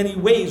lightened in many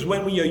ways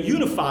when we are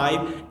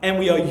unified and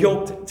we are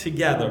yoked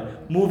together,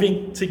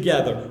 moving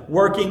together,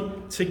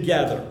 working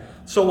together.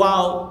 So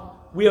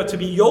while we are to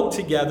be yoked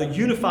together,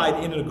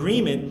 unified in an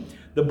agreement,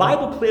 the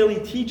Bible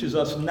clearly teaches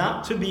us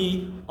not to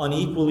be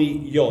unequally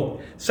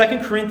yoked.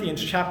 2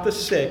 Corinthians chapter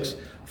 6,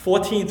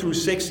 14 through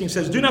 16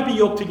 says, do not be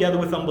yoked together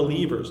with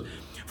unbelievers.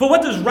 For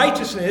what does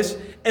righteousness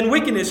and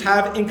wickedness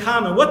have in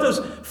common? What does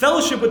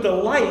fellowship with the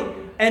light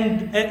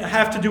and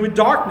have to do with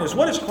darkness?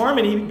 What is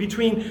harmony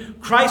between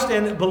Christ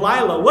and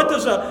Belial? What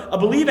does a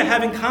believer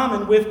have in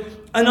common with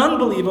an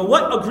unbeliever?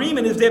 What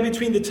agreement is there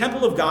between the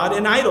temple of God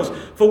and idols?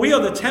 For we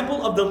are the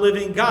temple of the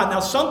living God.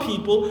 Now, some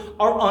people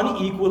are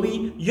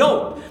unequally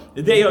yoked.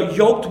 They are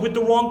yoked with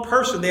the wrong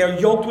person. They are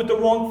yoked with the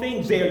wrong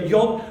things. They are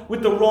yoked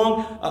with the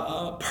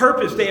wrong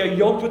purpose. They are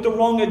yoked with the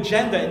wrong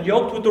agenda and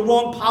yoked with the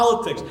wrong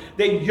politics.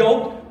 They're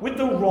yoked with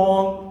the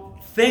wrong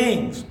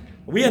things.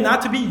 We are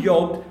not to be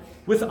yoked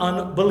with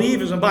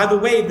unbelievers. And by the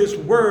way, this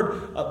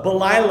word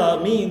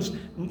Belial means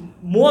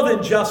more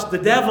than just the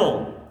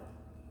devil.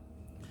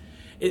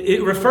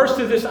 It refers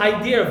to this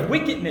idea of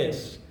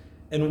wickedness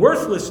and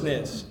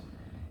worthlessness.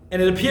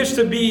 And it appears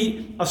to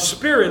be a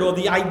spirit or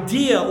the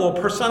idea or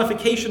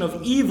personification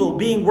of evil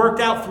being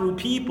worked out through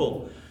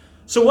people.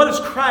 So what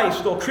does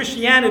Christ or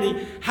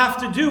Christianity have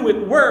to do with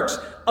works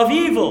of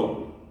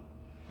evil?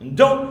 And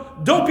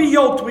don't be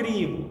yoked with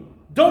evil.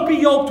 Don't be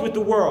yoked with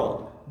the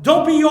world.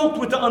 Don't be yoked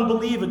with the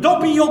unbeliever.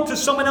 Don't be yoked to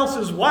someone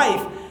else's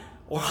wife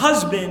or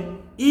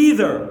husband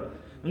either.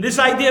 And this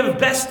idea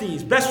of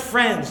besties, best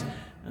friends,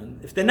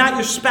 if they're not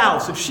your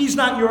spouse, if she's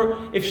not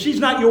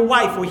your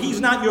wife or he's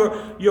not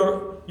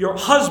your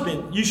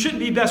husband, you shouldn't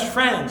be best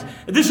friends.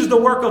 This is the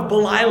work of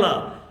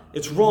Belial.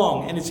 It's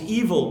wrong and it's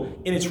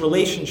evil in its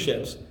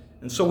relationships.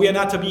 And so we are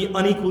not to be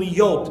unequally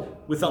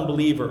yoked with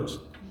unbelievers.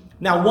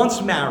 Now,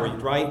 once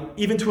married, right?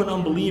 Even to an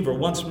unbeliever,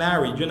 once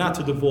married, you're not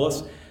to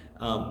divorce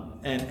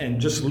and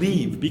just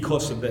leave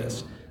because of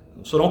this.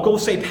 So don't go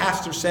say,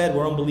 Pastor said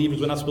we're unbelievers,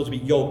 we're not supposed to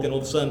be yoked, and all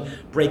of a sudden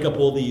break up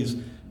all these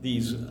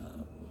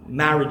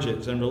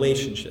marriages and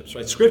relationships,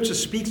 right? Scripture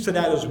speaks to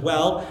that as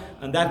well,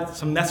 and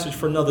that's a message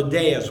for another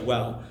day as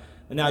well.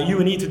 And now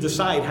you need to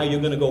decide how you're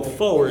going to go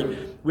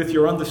forward with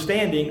your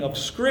understanding of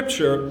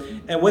Scripture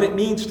and what it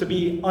means to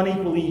be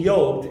unequally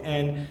yoked,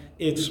 and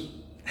it's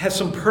has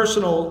some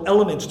personal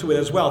elements to it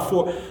as well.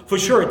 For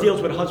sure, it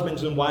deals with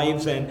husbands and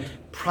wives, and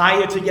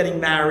prior to getting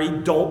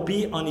married, don't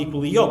be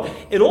unequally yoked.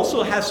 It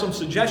also has some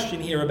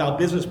suggestion here about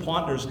business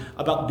partners,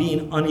 about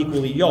being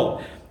unequally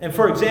yoked. And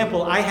for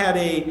example, I had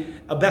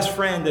a best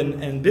friend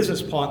and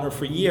business partner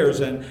for years,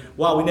 and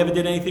while we never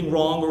did anything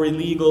wrong or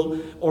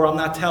illegal, or I'm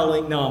not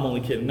telling, no, I'm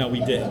only kidding, no,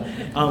 we did.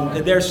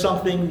 There's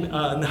something,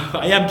 no,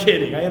 I am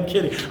kidding.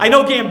 I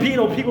know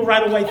Gambino, people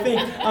right away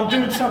think I'm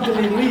doing something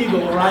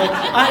illegal, all right?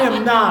 I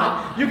am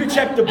not. You can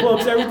check the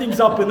books,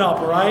 everything's up and up,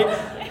 all right?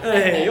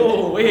 Hey.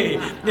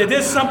 Yeah,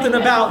 there's something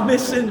about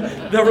missing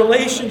the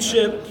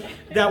relationship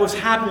that was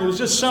happening. It was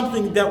just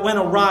something that went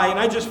awry, and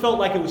I just felt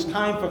like it was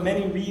time for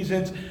many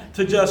reasons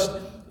to just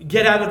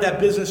get out of that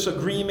business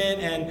agreement.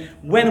 And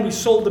when we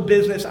sold the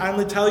business, I'm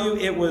going to tell you,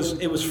 it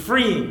was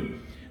freeing.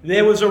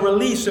 There was a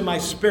release in my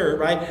spirit,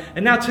 right?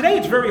 And now today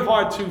it's very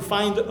hard to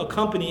find a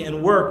company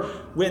and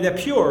work where they're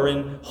pure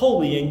and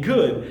holy and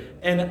good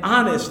and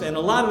honest, and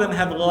a lot of them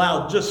have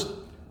allowed just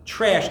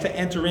trash to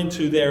enter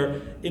into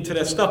their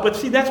stuff. But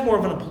see, that's more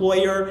of an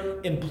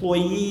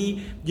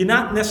employee.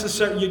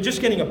 You're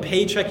just getting a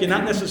paycheck. You're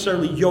not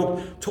necessarily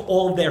yoked to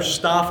all of their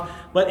stuff.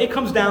 But it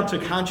comes down to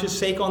conscious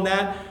sake on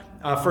that.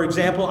 For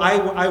example,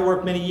 I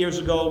worked many years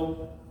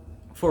ago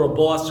for a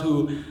boss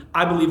who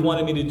I believe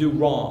wanted me to do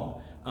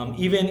wrong.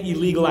 Even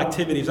illegal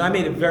activities. I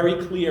made it very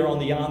clear on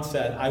the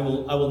onset, I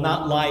will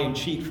not lie and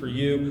cheat for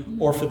you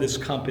or for this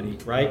company,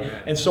 right?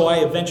 And so I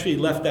eventually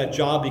left that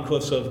job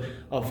because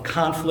of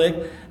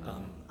conflict.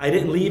 I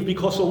didn't leave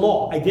because of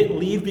law. I didn't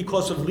leave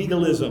because of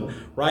legalism,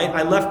 right?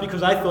 I left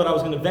because I thought I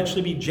was going to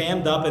eventually be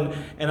jammed up,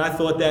 and I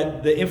thought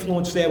that the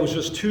influence there was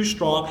just too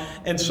strong.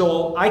 And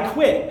so I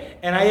quit,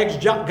 and I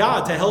asked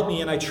God to help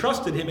me, and I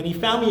trusted Him, and He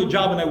found me a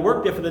job, and I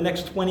worked there for the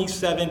next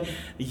 27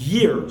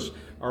 years.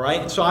 All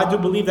right, so I do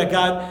believe that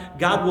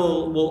God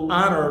will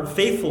honor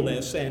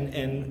faithfulness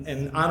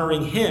and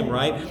honoring Him,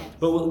 right?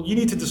 But you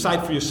need to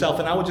decide for yourself,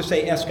 and I would just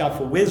say ask God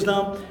for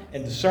wisdom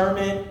and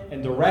discernment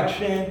and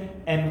direction,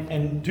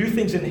 and do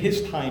things in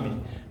His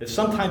timing. That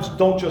sometimes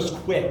don't just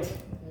quit.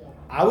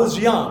 I was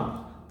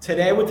young.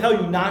 Today I would tell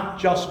you not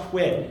just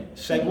quit.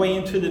 Segue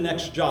into the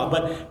next job.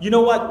 But you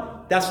know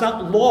what? That's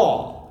not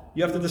law.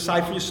 You have to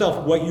decide for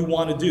yourself what you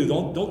want to do.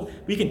 Don't.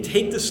 We can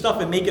take this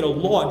stuff and make it a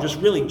law and just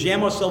really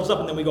jam ourselves up,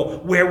 and then we go,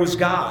 where was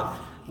God?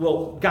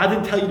 Well, God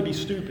didn't tell you to be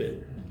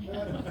stupid.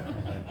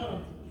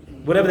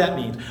 Whatever that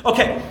means.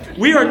 Okay,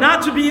 we are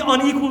not to be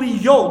unequally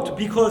yoked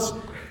because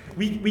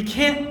we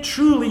can't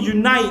truly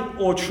unite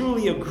or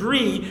truly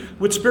agree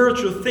with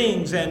spiritual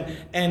things and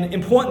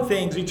important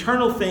things,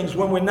 eternal things,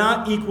 when we're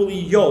not equally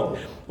yoked.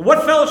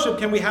 What fellowship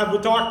can we have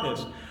with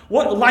darkness?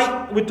 What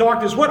light with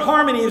darkness? What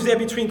harmony is there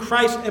between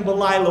Christ and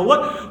Belial?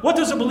 What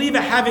does a believer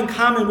have in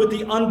common with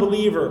the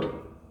unbeliever?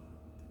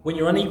 When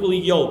you're unequally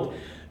yoked,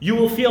 you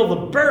will feel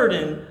the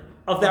burden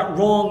of that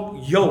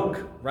wrong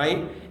yoke,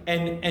 right?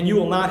 And you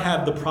will not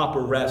have the proper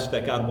rest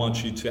that God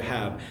wants you to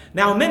have.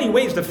 Now, in many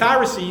ways, the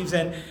Pharisees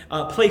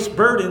placed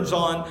burdens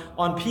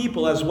on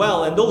people as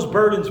well, and those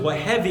burdens were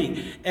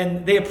heavy,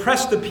 and they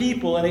oppressed the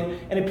people, and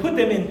they put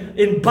them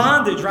in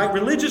bondage, right?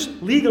 Religious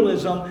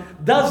legalism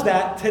does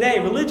that today.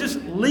 Religious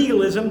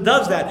legalism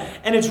does that,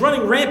 and it's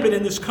running rampant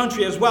in this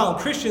country as well. And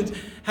Christians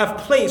have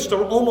placed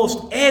or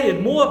almost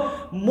added more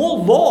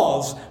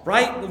laws,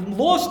 right?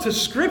 Laws to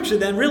Scripture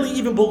than really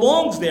even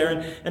belongs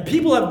there. And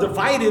people have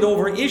divided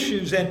over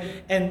issues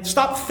and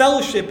stopped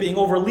fellowshipping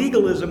over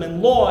legalism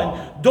and law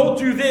and don't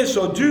do this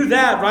or do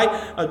that,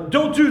 right?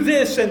 Don't do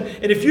this, and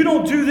if you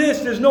don't do this,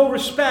 there's no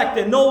respect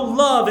and no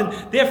love,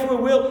 and therefore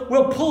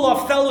we'll pull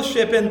our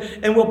fellowship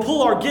and we'll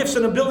pull our gifts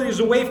and abilities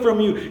away from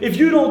you. If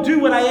you don't do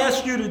what I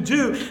ask you to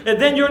do, and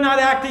then you're not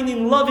acting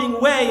in loving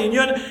way, and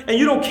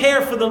you don't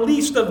care for the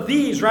least of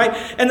these, right?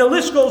 And the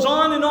list goes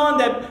on and on,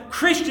 that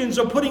Christians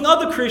are putting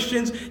other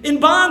Christians in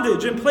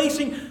bondage and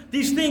placing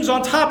these things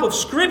on top of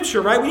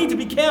Scripture, right? We need to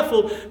be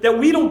careful that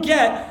we don't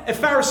get a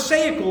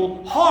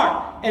Pharisaical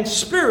heart and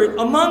spirit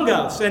among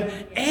us and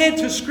add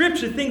to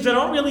Scripture things that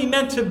aren't really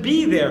meant to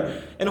be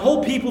there, and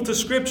hold people to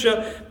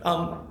Scripture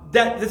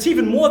that's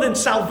even more than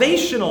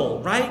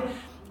salvational, right?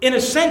 In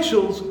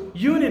essentials,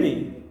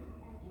 unity.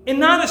 In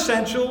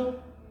non-essential,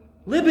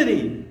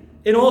 liberty.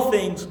 In all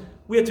things,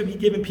 we have to be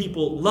giving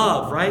people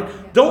love,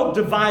 right? Don't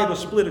divide or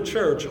split a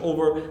church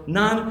over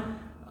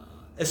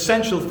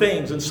non-essential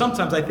things. And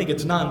sometimes I think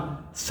it's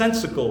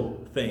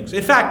nonsensical things.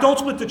 In fact, don't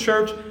split the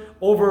church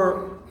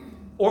over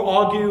or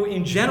argue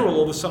in general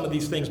over some of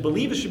these things.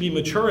 Believers should be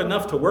mature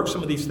enough to work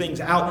some of these things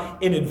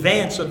out in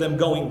advance of them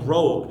going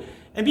rogue.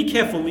 And be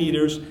careful,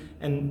 leaders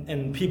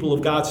and people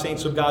of God,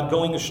 saints of God,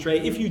 going astray.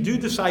 If you do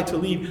decide to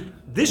leave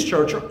this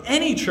church or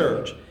any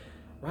church,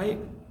 right?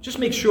 Just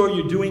make sure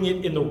you're doing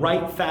it in the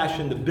right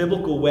fashion, the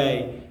biblical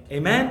way.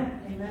 Amen?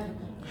 Amen.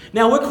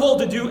 Now we're called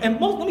to do, and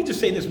let me just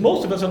say this: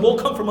 most of us have all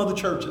come from other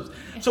churches,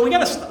 so we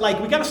gotta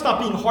stop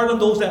being hard on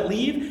those that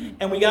leave,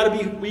 and we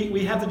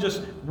have to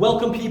just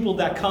welcome people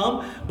that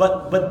come.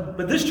 But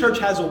this church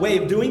has a way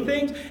of doing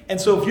things, and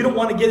so if you don't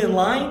want to get in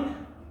line,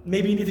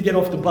 maybe you need to get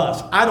off the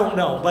bus. I don't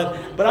know,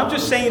 but I'm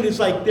just saying it's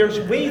like there's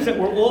ways that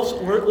we're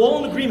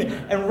all in agreement.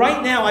 And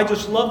right now, I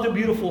just love the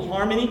beautiful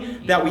harmony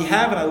that we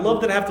have, and I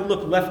love that I have to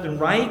look left and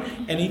right,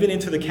 and even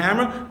into the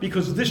camera,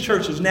 because this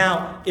church is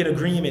now in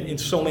agreement in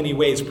so many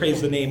ways.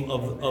 Praise the name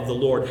of the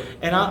Lord,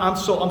 and I'm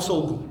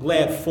so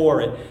glad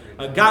for it.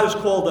 God has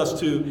called us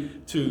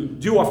to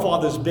do our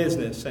Father's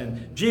business,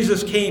 and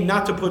Jesus came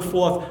not to put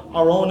forth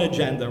our own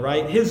agenda,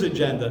 right? His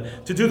agenda,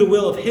 to do the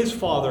will of His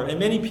Father. And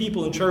many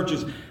people in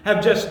churches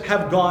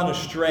have gone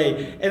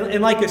astray.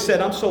 And like I said,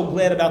 I'm so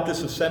glad about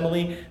this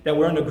assembly, that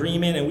we're in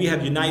agreement and we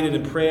have united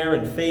in prayer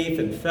and faith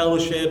and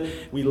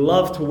fellowship. We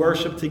love to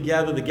worship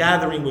together. The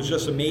gathering was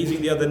just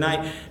amazing the other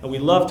night, and we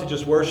love to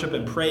just worship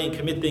and pray and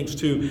commit things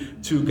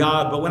to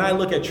God. But when I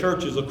look at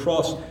churches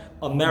across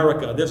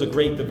America, there's a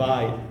great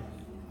divide.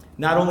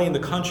 Not only in the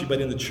country, but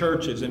in the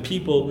churches. And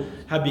people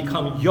have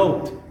become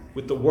yoked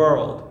with the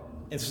world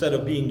instead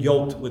of being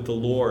yoked with the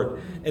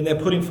Lord. And they're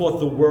putting forth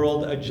the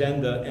world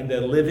agenda, and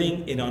they're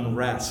living in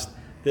unrest.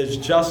 There's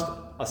just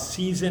a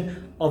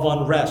season of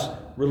unrest.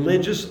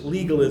 Religious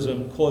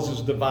legalism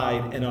causes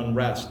divide and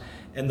unrest.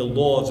 And the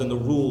laws and the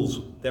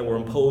rules that were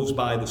imposed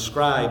by the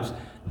scribes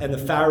and the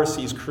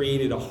Pharisees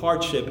created a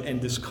hardship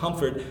and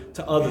discomfort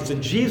to others.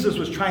 And Jesus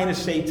was trying to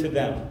say to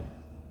them,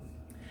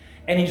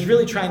 and He's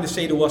really trying to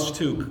say to us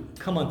too,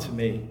 come unto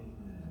me.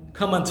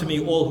 Come unto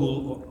me, all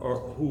who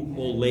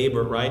all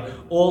labor, right?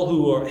 All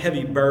who are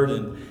heavy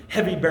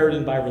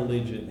burdened by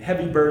religion,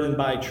 heavy burdened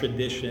by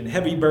tradition,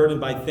 heavy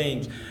burdened by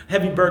things,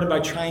 heavy burdened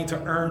by trying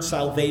to earn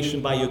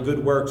salvation by your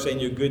good works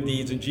and your good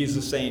deeds. And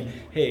Jesus saying,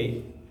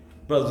 hey,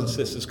 brothers and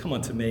sisters, come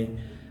unto me.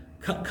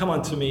 Come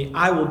unto me.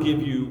 I will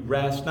give you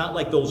rest. Not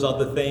like those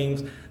other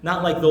things.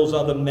 Not like those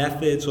other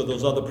methods or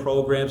those other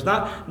programs.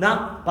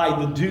 Not by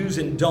the do's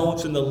and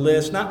don'ts in the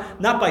list.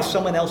 Not by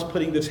someone else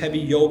putting this heavy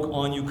yoke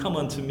on you. Come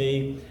unto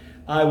me.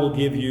 I will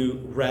give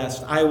you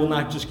rest. I will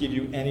not just give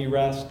you any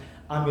rest.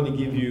 I'm going to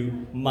give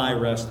you my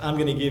rest. I'm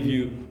going to give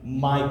you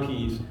my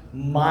peace,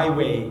 my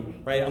way,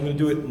 right? I'm going to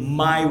do it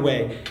my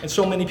way. And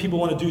so many people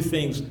want to do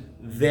things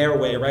their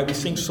way, right? We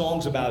sing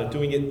songs about it,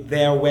 doing it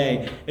their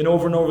way. And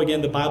over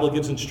again, the Bible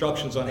gives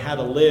instructions on how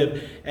to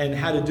live and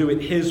how to do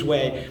it His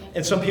way.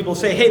 And some people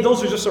say, hey,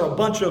 those are just a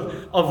bunch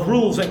of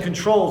rules and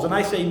controls. And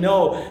I say,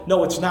 no,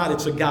 it's not.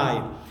 It's a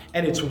guide.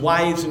 And it's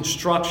wise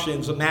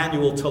instructions, a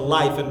manual to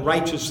life and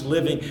righteous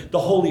living. The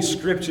Holy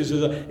Scriptures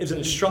is an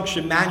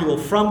instruction manual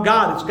from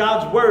God. It's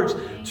God's words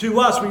to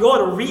us. We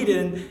ought to read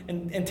it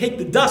and take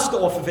the dust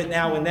off of it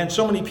now and then.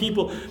 So many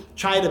people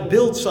try to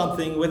build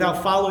something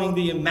without following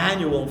the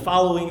manual,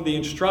 following the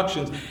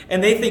instructions.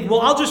 And they think, well,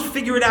 I'll just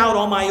figure it out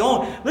on my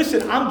own.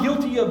 Listen, I'm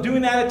guilty of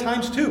doing that at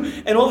times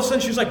too. And all of a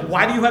sudden she's like,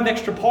 why do you have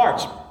extra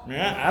parts?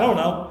 I don't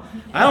know.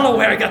 I don't know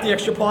where I got the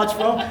extra parts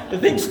from. The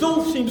thing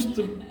still seems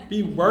to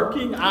be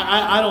working.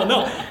 I don't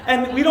know.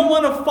 And we don't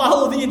want to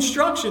follow the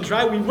instructions,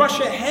 right? We rush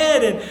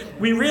ahead and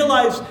we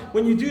realize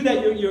when you do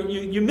that,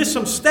 you miss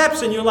some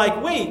steps and you're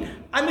like, wait,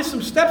 I missed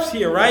some steps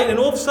here, right? And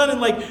all of a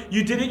sudden, like,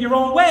 you did it your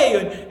own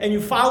way and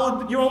you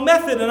followed your own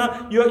method.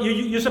 And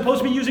you're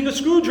supposed to be using a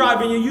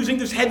screwdriver and you're using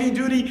this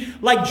heavy-duty,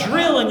 like,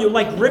 drill and you,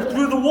 like, rip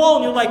through the wall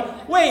and you're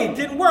like, wait, it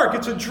didn't work.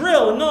 It's a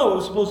drill. No, it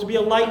was supposed to be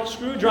a light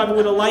screwdriver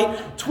with a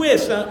light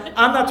twist.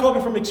 I'm not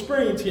talking from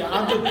experience here.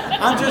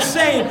 I'm just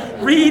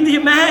saying, read the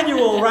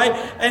manual, right?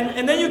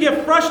 And then you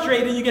get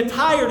frustrated and you get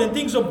tired and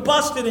things are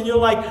busted and you're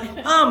like,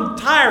 I'm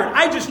tired.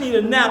 I just need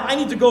a nap. I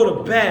need to go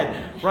to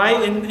bed,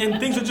 right? And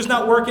things are just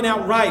not working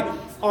out right.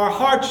 Our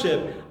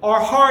hardship, our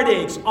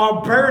heartaches,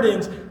 our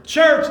burdens.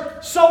 Church,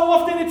 so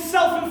often it's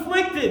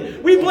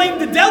self-inflicted. We blame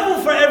the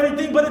devil for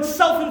everything, but it's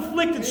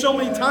self-inflicted so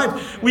many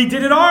times. We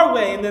did it our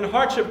way, and then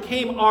hardship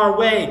came our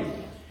way.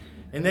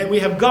 And then we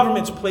have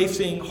governments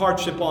placing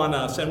hardship on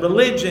us, and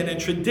religion and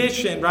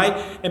tradition,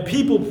 right? And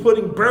people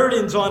putting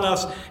burdens on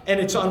us, and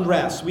it's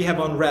unrest. We have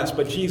unrest,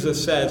 but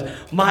Jesus says,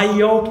 my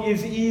yoke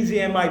is easy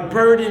and my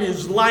burden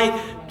is light.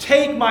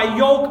 Take my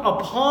yoke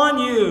upon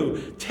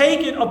you.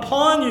 Take it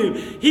upon you.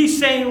 He's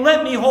saying,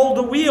 let me hold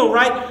the wheel,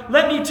 right?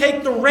 Let me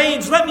take the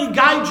reins. Let me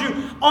guide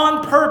you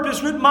on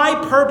purpose with my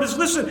purpose.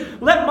 Listen,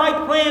 let my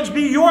plans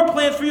be your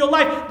plans for your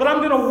life, but I'm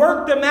going to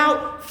work them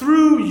out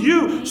through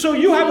you. So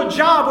you have a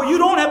job or you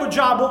don't have a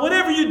job or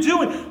whatever you're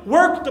doing,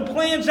 work the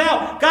plans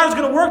out. God is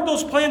going to work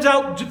those plans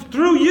out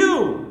through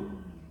you.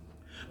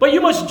 But you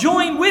must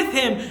join with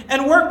Him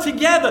and work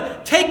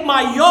together. Take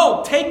my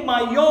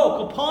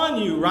yoke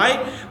upon you,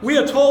 right? We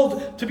are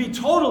told to be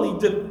totally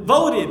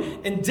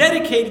devoted and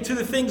dedicated to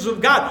the things of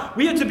God.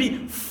 We are to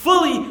be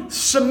fully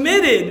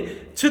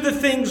submitted to the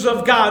things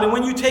of God, and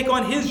when you take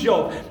on His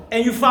yoke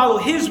and you follow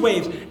His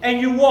ways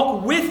and you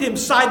walk with Him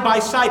side by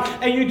side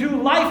and you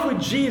do life with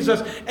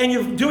Jesus and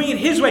you're doing it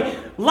His way,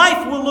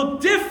 life will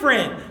look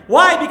different.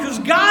 Why? Because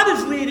God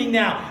is leading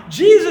now.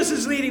 Jesus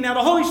is leading now.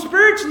 The Holy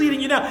Spirit's leading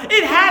you now.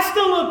 It has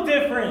to look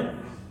different,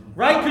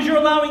 right? Because you're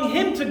allowing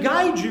Him to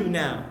guide you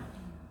now.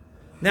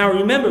 Now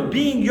remember,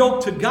 being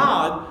yoked to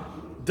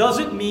God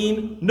doesn't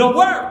mean no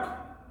work.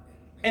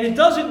 And it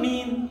doesn't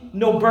mean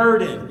no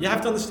burden. You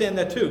have to understand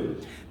that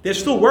too. There's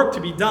still work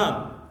to be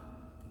done.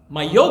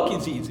 My yoke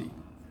is easy.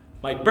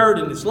 My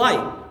burden is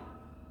light.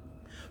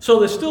 So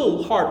there's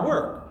still hard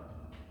work.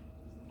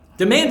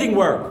 Demanding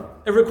work.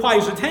 It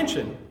requires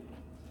attention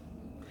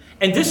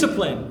and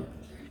discipline.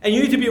 And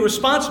you need to be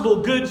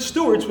responsible, good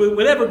stewards with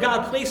whatever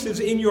God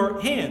places in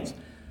your hands.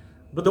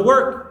 But the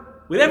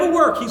work, whatever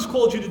work He's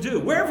called you to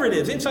do, wherever it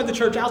is, inside the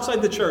church,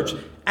 outside the church,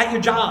 at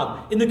your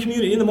job, in the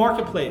community, in the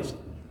marketplace,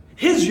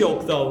 His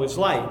yoke, though, is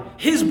light.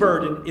 His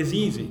burden is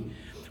easy.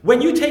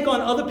 When you take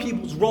on other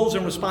people's roles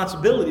and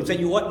responsibilities that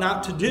you ought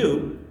not to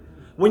do,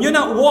 when you're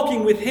not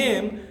walking with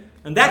Him,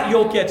 and that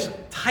yoke gets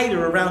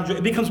tighter around you,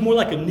 it becomes more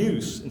like a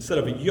noose instead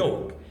of a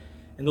yoke.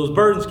 And those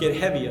burdens get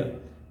heavier,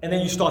 and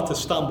then you start to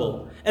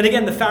stumble. And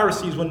again, the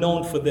Pharisees were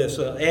known for this,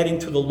 adding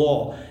to the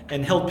law,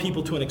 and held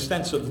people to an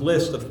extensive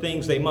list of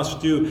things they must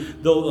do,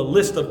 though the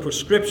list of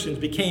prescriptions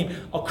became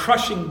a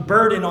crushing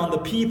burden on the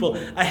people,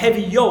 a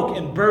heavy yoke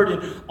and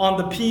burden on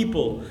the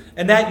people.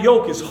 And that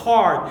yoke is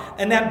hard,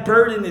 and that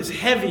burden is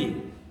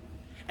heavy,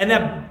 and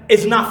that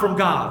is not from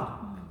God.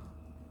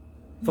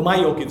 For my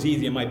yoke is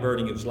easy and my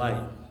burden is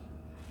light.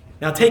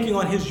 Now, taking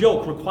on His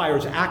yoke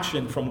requires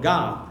action from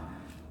God.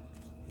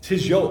 It's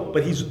His yoke,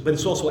 but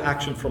it's also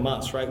action from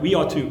us, right? We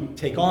ought to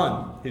take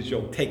on His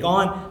yoke,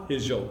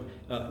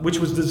 which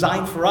was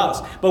designed for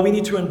us. But we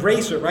need to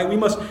embrace it, right? We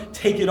must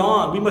take it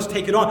on.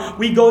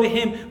 We go to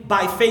Him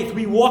by faith.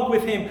 We walk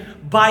with Him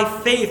by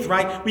faith,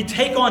 right? We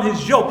take on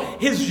His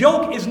yoke. His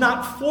yoke is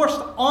not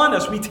forced on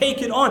us. We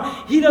take it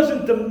on. He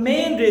doesn't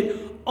demand it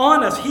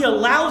on us. He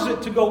allows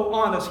it to go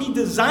on us. He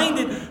designed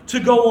it to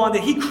go on.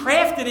 He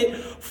crafted it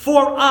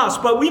for us,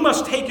 but we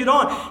must take it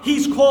on.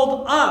 He's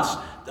called us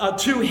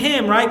to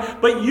Him, right?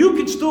 But you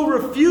can still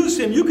refuse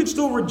Him. You can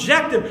still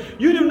reject Him.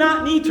 You do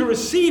not need to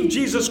receive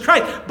Jesus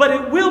Christ, but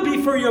it will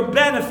be for your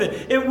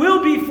benefit. It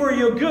will be for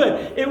your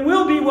good. It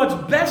will be what's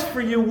best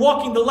for you,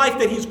 walking the life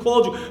that He's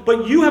called you.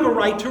 But you have a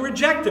right to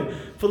reject Him.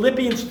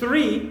 Philippians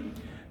 3,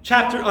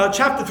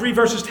 chapter 3,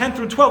 verses 10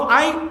 through 12.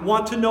 I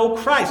want to know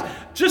Christ.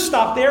 Just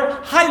stop there.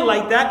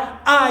 Highlight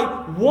that.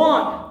 I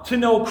want to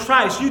know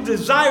Christ. You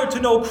desire to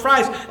know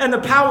Christ and the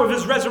power of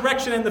His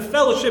resurrection and the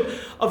fellowship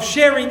of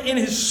sharing in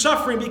His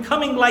suffering,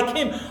 becoming like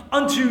Him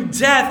unto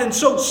death, and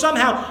so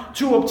somehow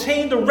to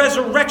obtain the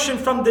resurrection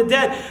from the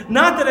dead.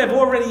 Not that I've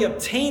already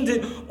obtained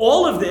it,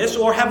 all of this,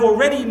 or have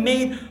already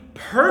made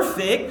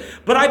perfect,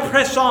 but I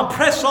press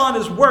on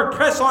His work,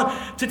 press on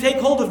to take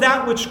hold of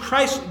that which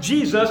Christ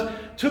Jesus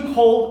took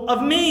hold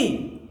of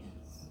me.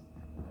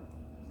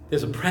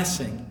 There's a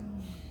pressing.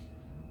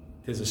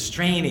 There's a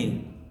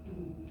straining.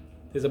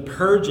 There's a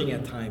purging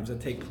at times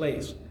that take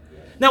place.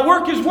 Now,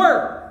 work is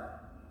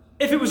work.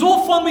 If it was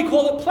all fun, we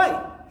call it play.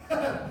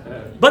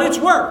 But it's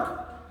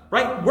work,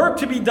 right? Work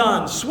to be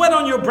done. Sweat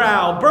on your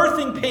brow,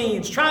 birthing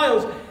pains,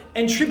 trials,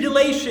 and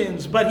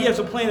tribulations. But He has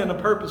a plan and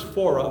a purpose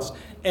for us,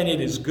 and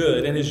it is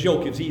good. And His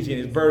yoke is easy,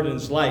 and His burden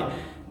is light.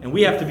 And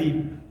we have to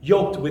be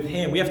yoked with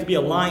Him. We have to be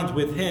aligned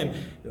with Him,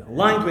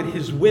 aligned with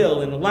His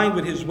will and aligned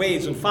with His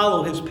ways, and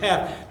follow His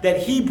path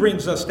that He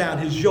brings us down.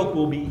 His yoke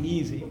will be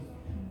easy.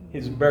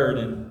 His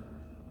burden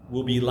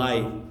will be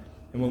light.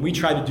 And when we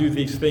try to do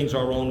these things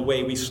our own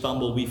way, we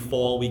stumble, we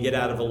fall, we get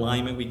out of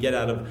alignment, we get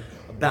out of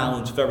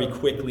balance very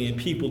quickly. And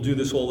people do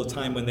this all the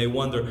time when they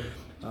wander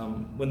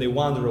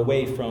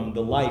away from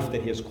the life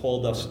that He has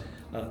called us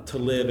to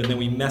live, and then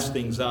we mess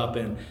things up,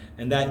 and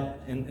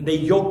they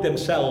yoke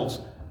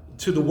themselves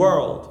to the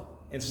world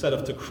instead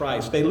of to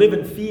Christ. They live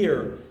in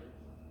fear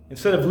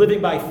instead of living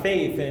by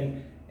faith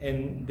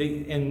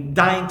and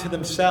dying to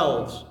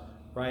themselves,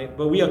 right?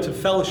 But we are to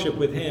fellowship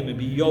with Him and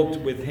be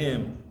yoked with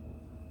Him.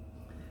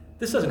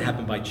 This doesn't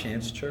happen by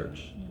chance,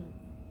 church.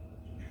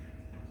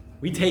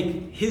 We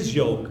take His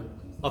yoke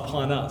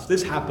upon us.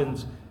 This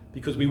happens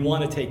because we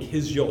want to take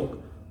His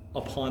yoke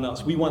upon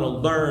us. We want to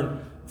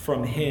learn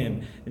from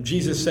Him. And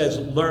Jesus says,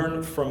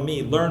 learn from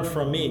me, learn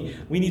from me.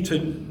 We need to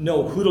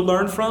know who to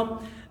learn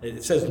from.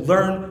 It says,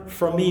 learn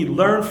from me,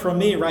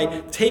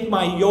 right? Take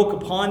my yoke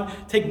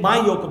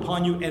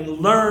upon you and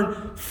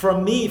learn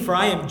from me, for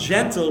I am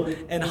gentle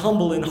and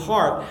humble in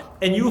heart,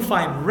 and you will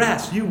find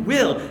rest. You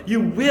will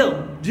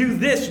do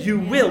this, you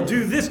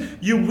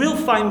will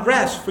find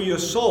rest for your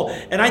soul.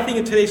 And I think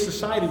in today's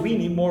society, we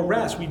need more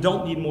rest. We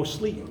don't need more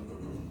sleep.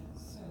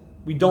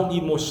 We don't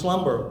need more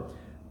slumber.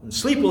 And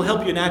sleep will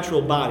help your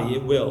natural body,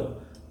 it will.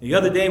 The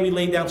other day, we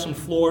laid down some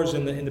floors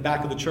in the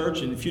back of the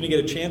church, and if you didn't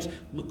get a chance,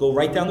 go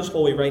right down this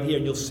hallway right here,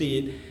 and you'll see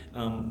it.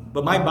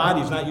 But my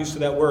body's not used to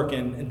that work,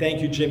 and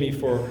thank you, Jimmy,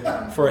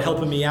 for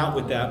helping me out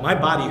with that. My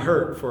body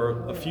hurt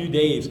for a few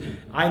days.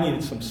 I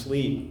needed some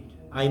sleep.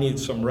 I needed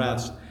some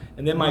rest.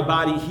 And then my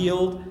body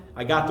healed.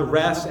 I got the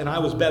rest, and I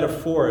was better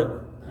for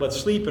it. But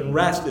sleep and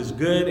rest is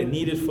good and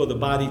needed for the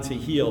body to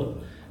heal.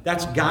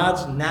 That's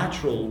God's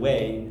natural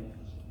way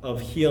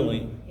of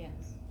healing. Yes.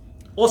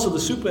 Also,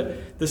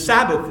 the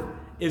Sabbath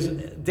is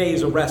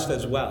days of rest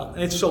as well.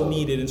 And it's so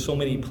needed in so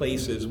many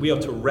places. We are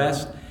to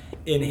rest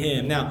in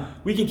Him. Now,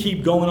 we can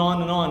keep going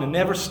on and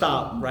never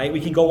stop, right?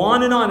 We can go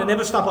on and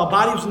never stop. Our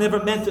body was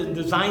never meant and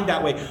designed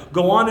that way.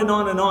 Go on and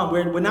on and on.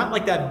 We're not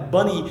like that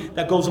bunny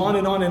that goes on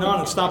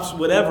and stops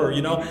whatever,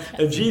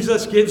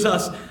 Jesus gives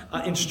us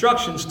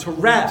instructions to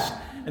rest.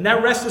 And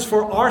that rest is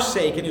for our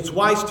sake, and it's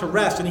wise to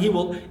rest, and it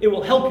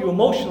will help you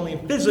emotionally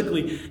and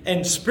physically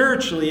and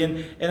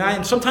spiritually,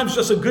 and sometimes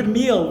just a good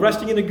meal,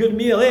 resting in a good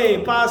meal.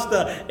 Hey,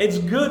 pasta, it's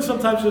good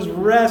sometimes just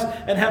rest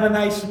and have a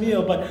nice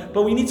meal,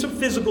 but we need some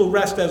physical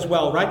rest as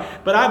well, right?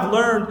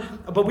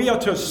 But we are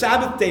to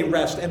Sabbath day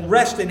rest and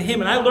rest in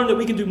Him, and I learned that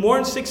we can do more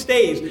in 6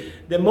 days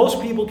than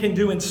most people can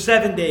do in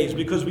 7 days,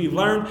 because we've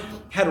learned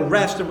how to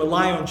rest and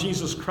rely on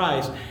Jesus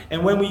Christ.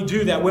 And when we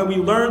do that, when we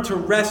learn to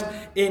rest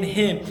in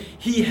Him,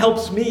 He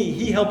helps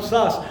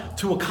us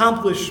to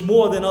accomplish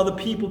more than other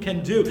people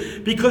can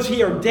do, because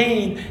He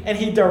ordained and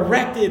He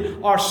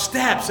directed our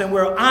steps, and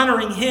we're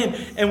honoring Him,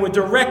 and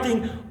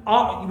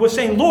we're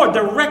saying, Lord,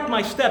 direct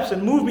my steps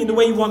and move me the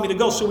way you want me to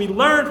go. So we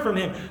learn from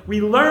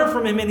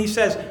Him. And He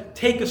says,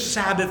 take a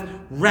Sabbath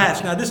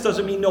rest. Now, this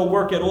doesn't mean no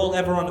work at all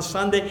ever on a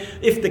Sunday.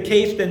 If the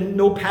case, then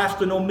no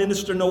pastor, no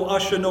minister, no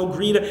usher, no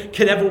greeter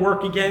can ever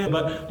work again.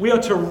 But we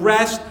are to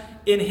rest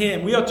in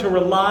Him. We are to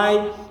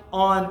rely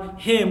on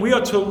Him. We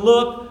are to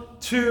look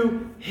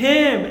to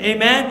Him.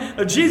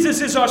 Amen. Jesus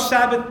is our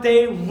Sabbath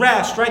day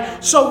rest,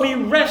 right? So we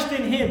rest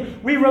in Him.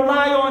 We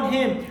rely on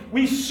Him.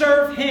 We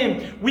serve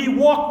Him. We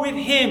walk with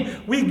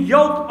Him. We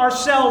yoke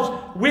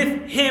ourselves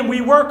with Him. We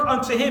work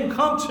unto Him.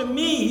 Come to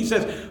me, He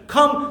says.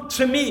 Come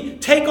to me.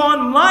 Take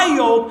on my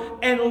yoke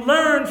and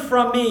learn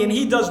from me. And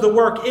He does the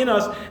work in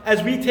us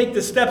as we take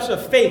the steps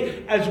of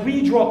faith. As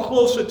we draw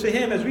closer to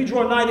Him, as we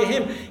draw nigh to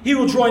Him, He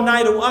will draw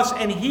nigh to us,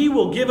 and He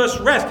will give us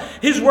rest.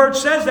 His word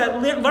says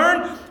that.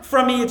 Learn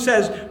from me, it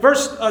says,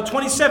 verse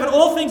 27,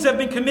 all things have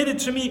been committed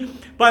to me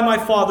by my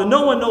Father.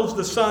 No one knows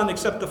the Son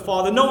except the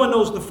Father. No one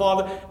knows the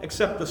Father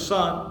except the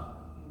Son,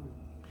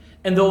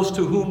 and those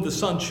to whom the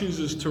Son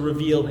chooses to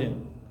reveal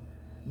Him.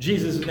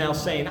 Jesus is now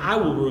saying, I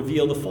will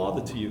reveal the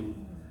Father to you.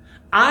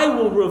 I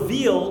will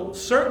reveal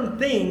certain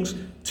things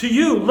to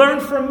you. Learn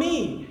from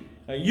me.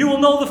 You will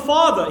know the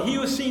Father. He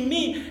who has seen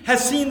me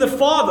has seen the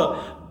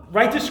Father.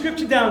 Write the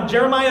scripture down,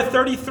 Jeremiah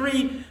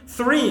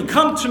 33:3.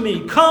 Come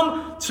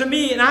to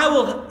me, and I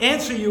will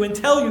answer you and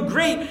tell you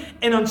great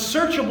and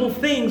unsearchable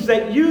things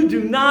that you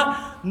do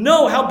not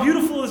know. How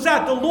beautiful is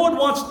that? The Lord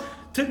wants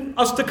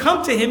us to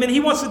come to Him, and He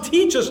wants to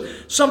teach us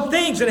some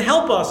things and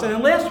help us. And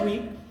then last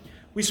week,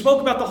 we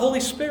spoke about the Holy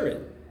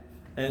Spirit.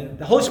 And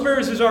the Holy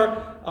Spirit is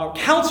our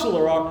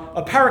counselor,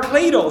 our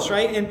parakletos,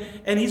 right?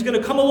 And He's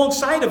going to come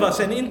alongside of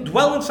us and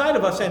dwell inside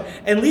of us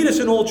and lead us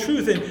in all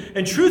truth.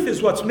 And truth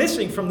is what's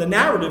missing from the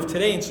narrative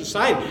today in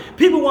society.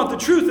 People want the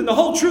truth and the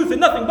whole truth and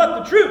nothing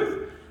but the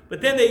truth. But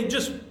then they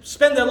just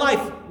spend their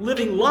life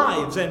living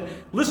lives and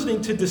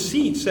listening to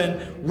deceits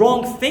and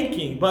wrong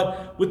thinking.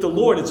 But with the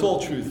Lord, it's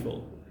all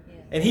truthful.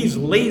 And He's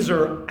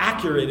laser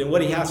accurate in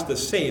what He has to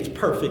say. It's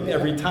perfect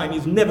every time.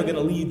 He's never going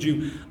to lead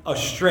you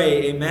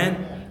astray.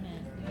 Amen?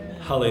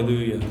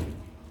 Hallelujah.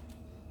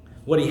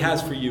 What He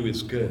has for you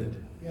is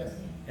good. Yes.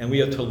 And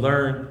we are to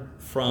learn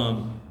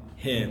from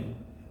Him.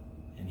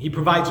 And He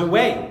provides a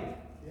way.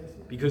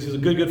 Because He's a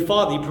good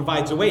Father, He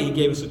provides a way. He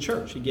gave us a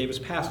church. He gave us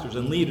pastors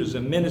and leaders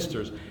and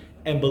ministers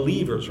and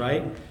believers,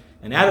 right?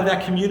 And out of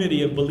that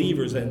community of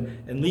believers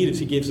and leaders,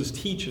 He gives us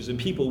teachers and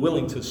people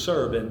willing to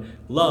serve and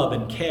love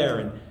and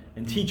care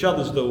and teach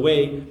others the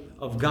way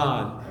of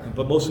God.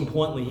 But most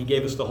importantly, He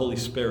gave us the Holy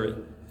Spirit,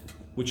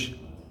 which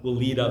will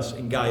lead us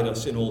and guide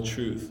us in all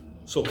truth.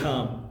 So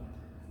come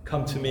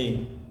to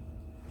me.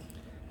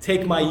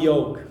 Take my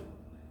yoke,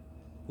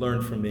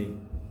 learn from me.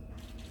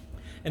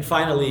 And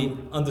finally,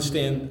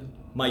 understand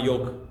my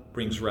yoke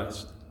brings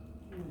rest.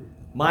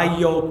 My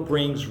yoke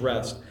brings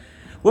rest.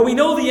 When we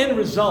know the end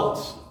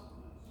results,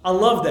 I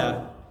love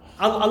that.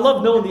 I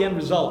love knowing the end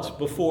results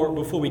before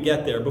we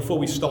get there, before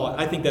we start.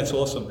 I think that's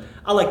awesome.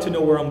 I like to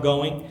know where I'm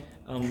going.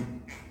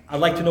 I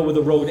like to know where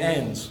the road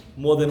ends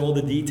more than all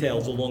the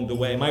details along the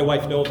way. My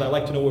wife knows I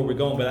like to know where we're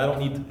going, but I don't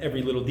need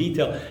every little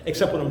detail,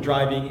 except when I'm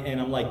driving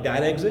and I'm like,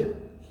 that exit?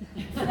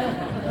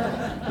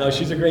 No,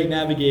 she's a great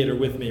navigator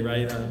with me,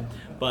 right?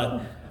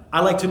 But I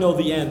like to know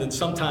the end, and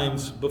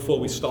sometimes before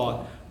we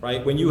start,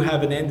 right? When you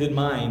have an end in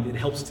mind, it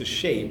helps to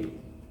shape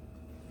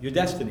your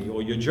destiny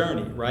or your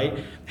journey,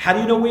 right? How do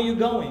you know where you're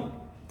going?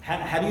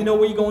 How do you know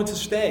where you're going to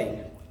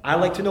stay? I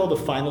like to know the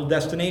final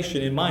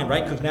destination in mind,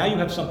 right? Because now you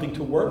have something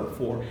to work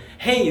for.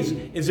 Hey,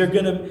 is there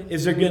going to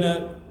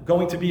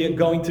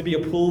be a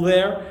pool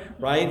there,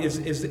 right? Does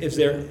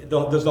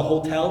the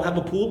hotel have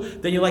a pool?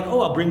 Then you're like,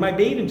 oh, I'll bring my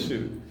bathing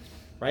suit,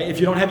 right? If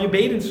you don't have your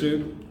bathing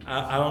suit,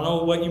 I don't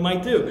know what you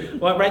might do.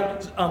 Well,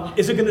 right?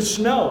 Is it going to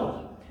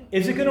snow?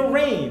 Is it going to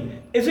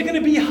rain? Is it going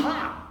to be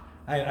hot?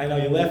 I know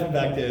you're laughing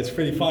back there. It's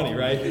pretty funny,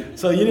 right?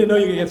 So you didn't know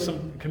you could get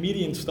some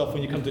comedian stuff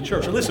when you come to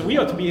church. So listen, we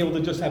ought to be able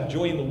to just have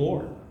joy in the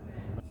Lord.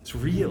 It's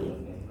real.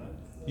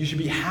 You should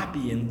be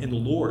happy in the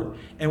Lord.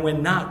 And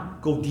when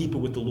not, go deeper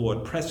with the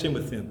Lord. Press in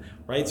with Him,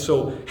 right?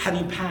 So how do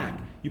you pack?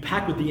 You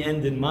pack with the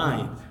end in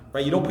mind,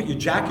 right? You don't put your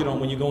jacket on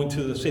when you're going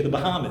to, say, the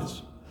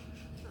Bahamas,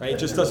 right? It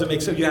just doesn't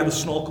make sense. You have a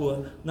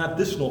snorkel, not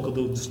this snorkel,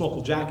 the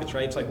snorkel jackets,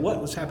 right? It's like,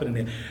 what's happening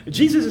there?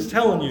 Jesus is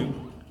telling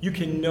you, you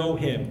can know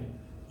Him.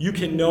 You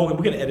can know Him.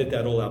 We're going to edit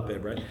that all out,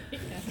 babe, right?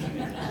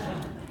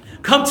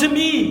 Come to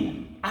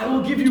me, I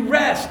will give you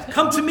rest.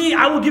 Come to me,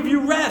 I will give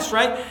you rest,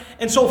 right?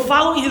 And so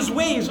following His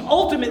ways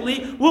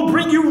ultimately will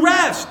bring you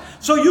rest.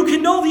 So you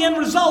can know the end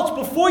results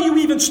before you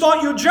even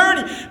start your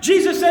journey.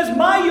 Jesus says,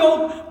 my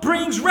yoke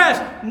brings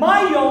rest.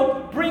 My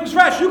yoke brings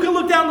rest. You can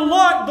look down the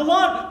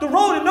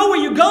road and know where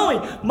you're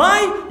going.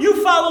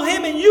 You follow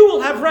Him and you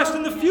will have rest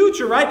in the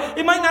future, right?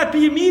 It might not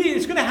be immediate.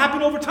 It's going to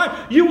happen over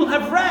time. You will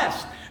have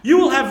rest. You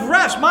will have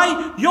rest.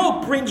 My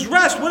yoke brings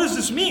rest. What does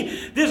this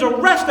mean? There's a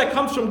rest that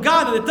comes from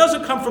God, and it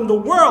doesn't come from the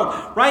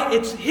world, right?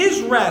 It's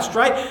His rest,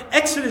 right?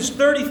 Exodus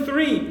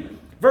 33,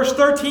 verse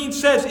 13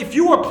 says, if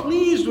you are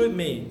pleased with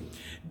me,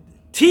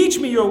 teach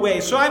me your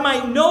way, so I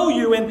might know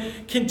you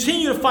and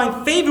continue to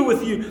find favor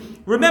with you.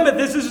 Remember,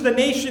 this is the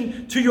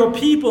nation to your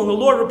people. And the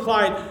Lord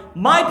replied,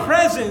 my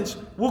presence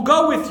will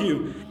go with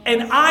you,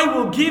 and I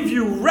will give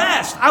you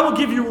rest. I will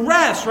give you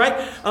rest, right?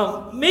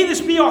 May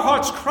this be our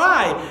heart's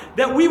cry,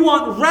 that we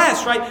want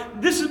rest, right?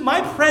 This is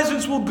my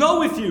presence will go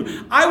with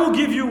you. I will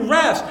give you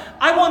rest.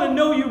 I want to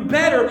know you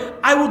better.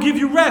 I will give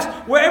you rest.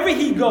 Wherever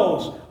He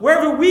goes,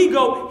 wherever we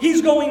go,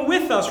 He's going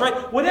with us,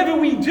 right? Whatever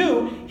we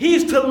do, He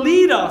is to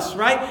lead us,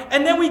 right?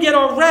 And then we get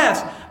our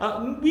rest.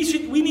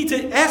 We need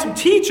to ask Him,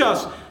 teach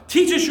us.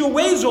 Teach us your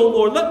ways, O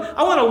Lord.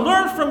 I want to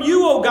learn from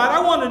you, O God.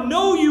 I want to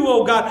know you,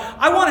 O God.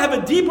 I want to have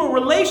a deeper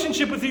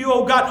relationship with you,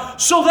 O God,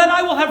 so that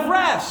I will have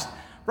rest.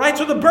 Right?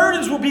 So the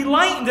burdens will be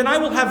lightened and I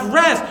will have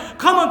rest.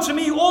 Come unto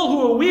me, all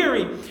who are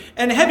weary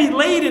and heavy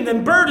laden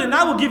and burdened, and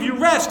I will give you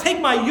rest. Take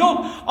my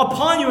yoke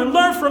upon you and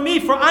learn from me,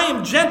 for I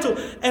am gentle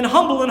and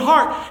humble in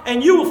heart,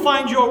 and you will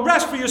find your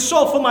rest for your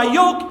soul. For my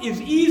yoke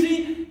is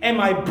easy and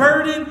my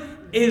burden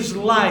is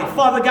life.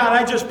 Father God,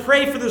 I just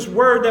pray for this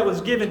word that was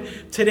given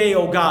today,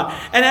 oh God.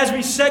 And as we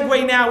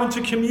segue now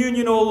into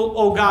communion,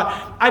 oh God,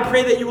 I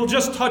pray that you will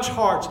just touch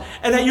hearts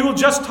and that you will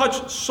just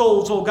touch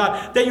souls, oh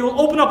God. That you will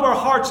open up our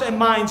hearts and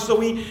minds so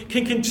we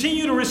can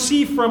continue to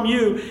receive from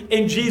you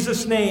in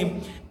Jesus'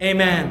 name.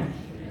 Amen.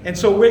 And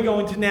so we're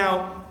going to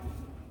now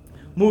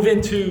move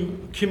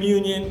into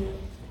communion.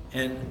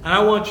 And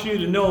I want you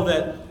to know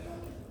that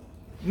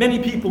many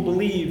people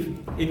believe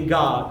in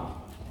God.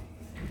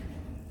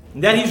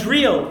 And that He's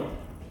real,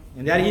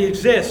 and that He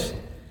exists,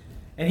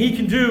 and He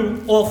can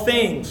do all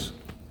things.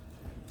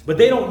 But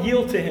they don't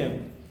yield to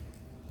Him.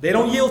 They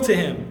don't yield to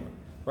Him,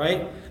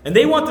 right? And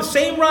they want the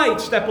same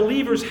rights that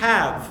believers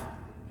have.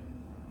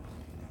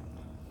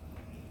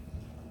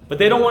 But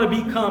they don't want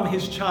to become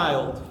His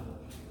child.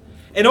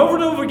 And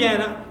over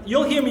again,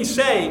 you'll hear me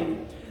say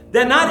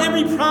that not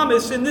every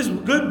promise in this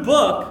good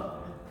book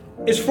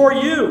is for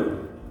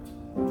you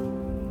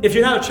if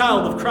you're not a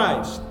child of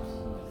Christ.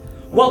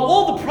 While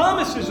all the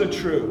promises are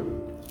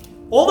true,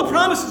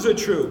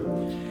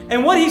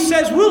 and what He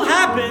says will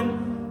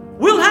happen,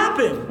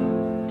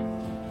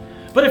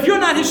 But if you're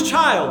not His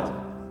child,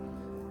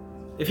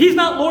 if He's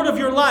not Lord of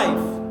your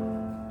life,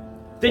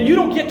 then you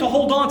don't get to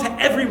hold on to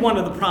every one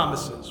of the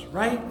promises,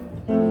 right?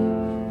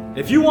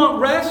 If you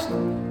want rest,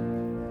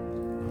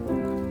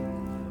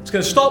 it's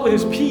going to start with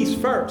His peace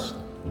first.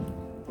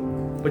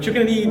 But you're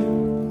going to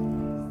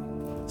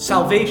need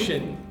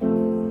salvation,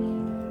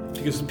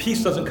 because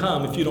peace doesn't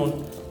come if you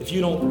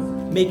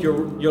don't make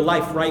your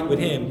life right with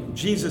Him.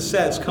 Jesus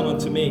says, come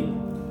unto me.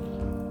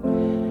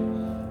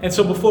 And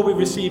so before we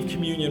receive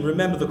communion,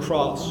 remember the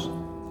cross.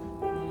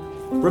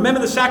 Remember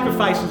the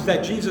sacrifices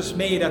that Jesus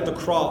made at the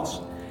cross.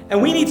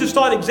 And we need to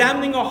start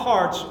examining our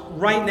hearts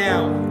right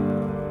now.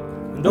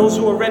 And those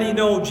who already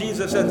know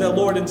Jesus as their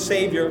Lord and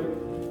Savior,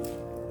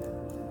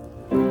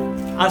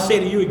 I say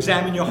to you,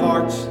 examine your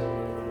hearts.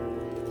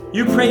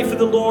 You pray for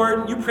the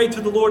Lord, you pray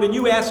to the Lord, and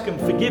you ask Him,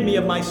 forgive me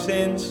of my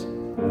sins.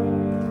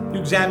 You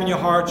examine your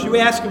hearts. You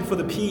ask Him for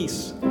the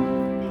peace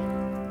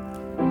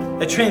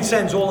that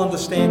transcends all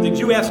understandings.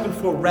 You ask Him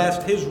for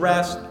rest, His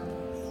rest.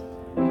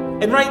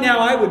 And right now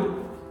I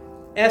would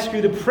ask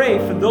you to pray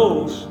for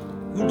those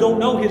who don't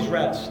know His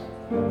rest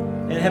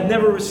and have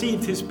never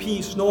received His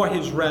peace nor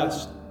His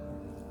rest.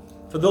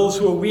 For those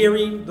who are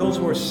weary, those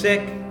who are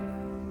sick,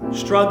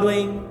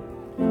 struggling,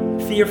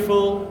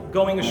 fearful,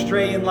 going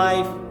astray in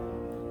life,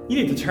 you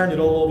need to turn it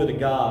all over to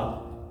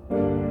God.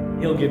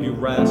 He'll give you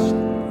rest.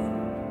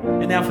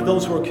 And now for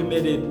those who are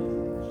committed,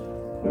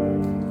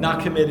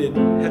 not committed,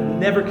 have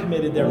never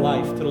committed their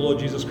life to the Lord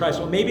Jesus Christ.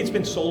 Or maybe it's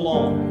been so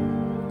long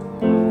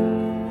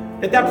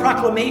that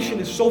proclamation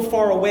is so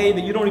far away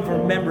that you don't even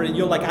remember it.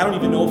 You're like, I don't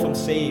even know if I'm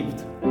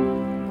saved.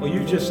 Or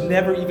you just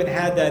never even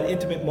had that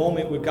intimate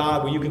moment with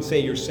God where you can say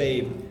you're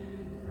saved.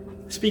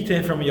 Speak to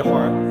him from your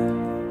heart.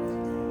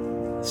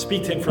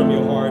 Speak to him from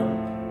your heart.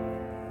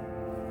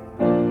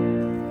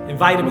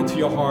 Invite him into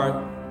your heart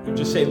and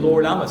just say,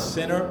 Lord, I'm a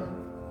sinner.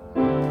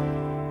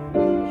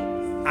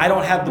 I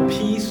don't have the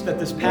peace that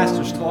this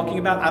pastor's talking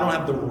about. I don't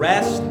have the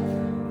rest,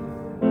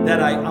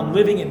 that I'm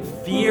living in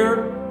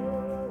fear.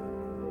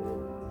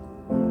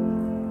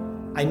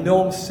 I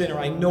know I'm a sinner.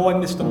 I know I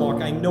missed the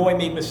mark. I know I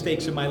made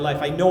mistakes in my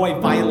life. I know I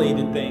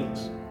violated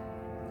things.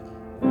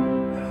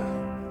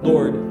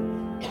 Lord,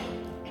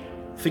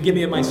 forgive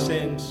me of my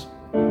sins.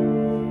 I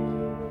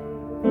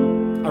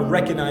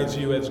recognize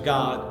you as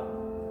God.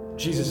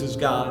 Jesus is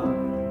God.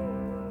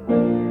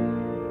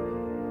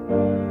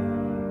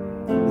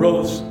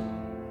 Rose,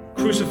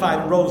 crucified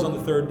and rose on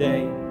the third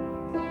day.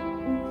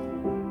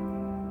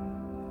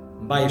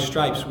 And by his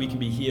stripes we can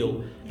be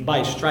healed. And by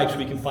his stripes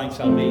we can find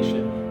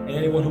salvation. And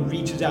anyone who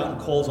reaches out and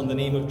calls on the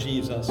name of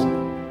Jesus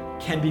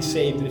can be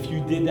saved. And if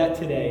you did that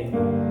today,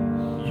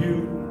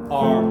 you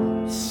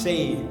are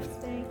saved.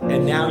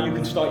 And now you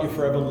can start your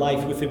forever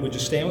life with him. Would you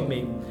stand with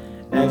me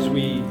as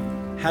we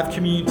have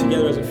communion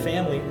together as a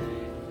family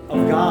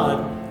of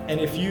God? And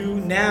if you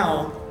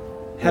now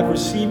have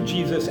received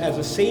Jesus as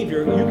a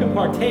Savior, you can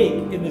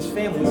partake in this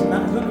family. It's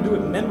nothing to do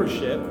with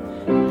membership.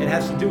 It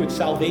has to do with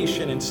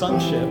salvation and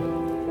sonship.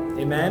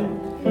 Amen?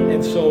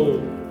 And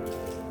so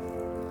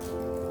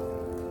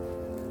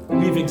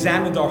we've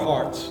examined our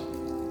hearts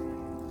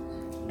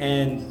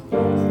and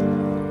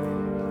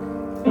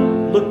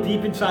looked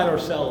deep inside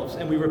ourselves,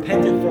 and we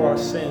repented for our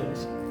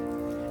sins.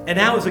 And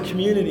now as a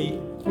community,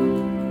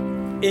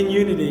 in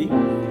unity,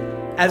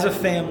 as a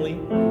family,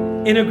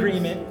 in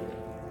agreement,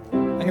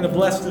 I'm going to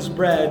bless this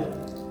bread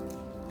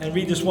and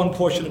read this one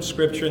portion of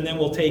Scripture, and then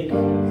we'll take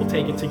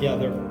it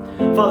together.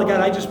 Father God,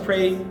 I just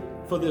pray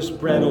for this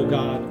bread, oh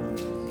God.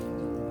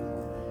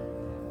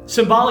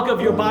 Symbolic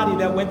of your body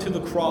that went to the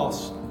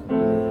cross.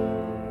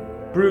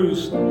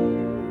 Bruised,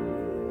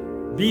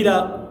 beat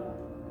up,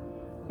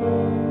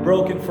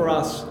 broken for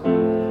us.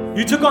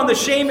 You took on the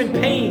shame and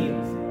pain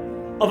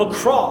of a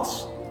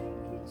cross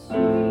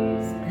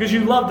because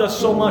you loved us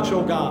so much,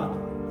 oh God.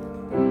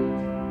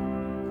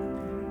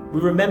 We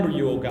remember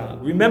you, oh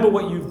God. We remember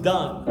what you've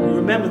done. We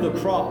remember the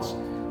cross.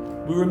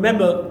 We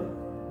remember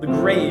the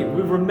grave.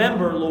 We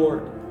remember,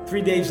 Lord,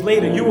 3 days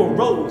later you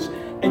arose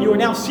and you are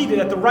now seated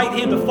at the right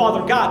hand of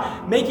Father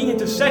God, making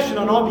intercession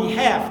on our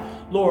behalf,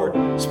 Lord,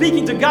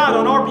 speaking to God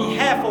on our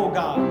behalf, oh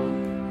God,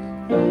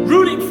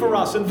 rooting for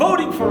us and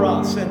voting for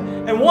us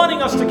and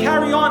wanting us to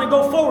carry on and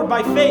go forward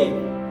by faith.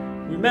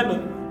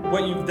 Remember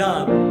what you've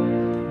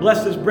done.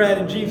 Bless this bread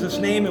in Jesus'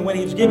 name. And when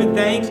he's given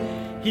thanks,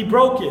 he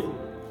broke it.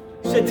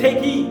 He said,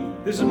 take, eat.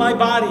 This is my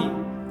body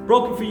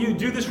broken for you.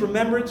 Do this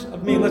remembrance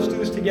of me. Let's do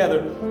this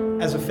together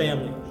as a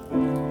family.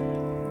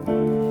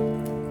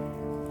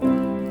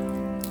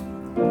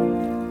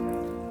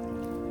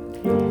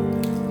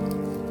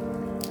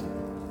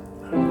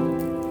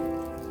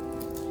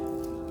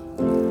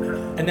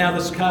 And now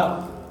this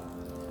cup,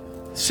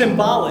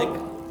 symbolic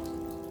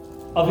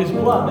of his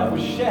blood that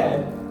was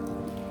shed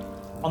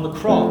on the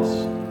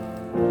cross.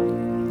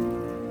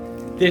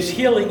 There's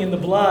healing in the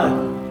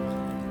blood.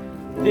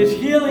 There's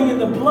healing in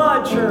the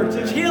blood, church.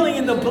 There's healing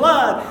in the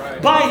blood.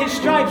 By his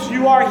stripes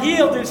you are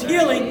healed. There's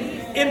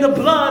healing in the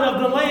blood of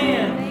the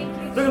Lamb.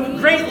 The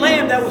great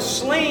Lamb that was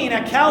slain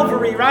at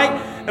Calvary, right?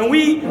 And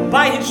we,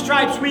 by his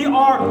stripes, we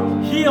are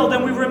healed.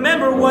 And we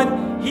remember what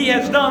he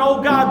has done.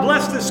 Oh God,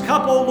 bless this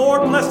cup, oh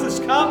Lord, bless this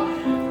cup.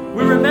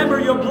 We remember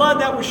your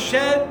blood that was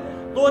shed,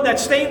 Lord, that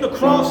stained the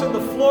cross and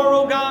the floor,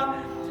 oh God.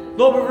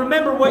 Lord, we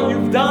remember what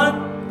you've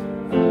done.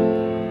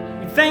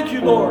 And thank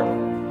you, Lord,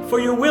 for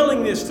your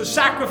willingness to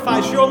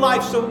sacrifice your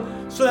life so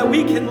that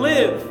we can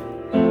live.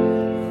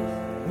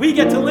 We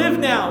get to live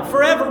now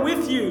forever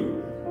with you.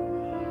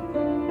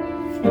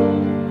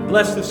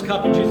 Bless this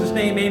cup in Jesus'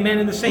 name. Amen.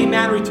 In the same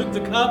manner, he took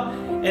the cup,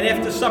 and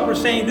after supper,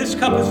 saying, this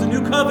cup is the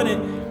new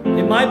covenant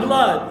in my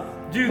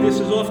blood. Do this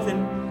as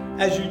often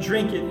as you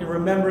drink it in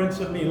remembrance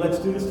of me. Let's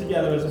do this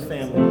together as a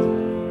family.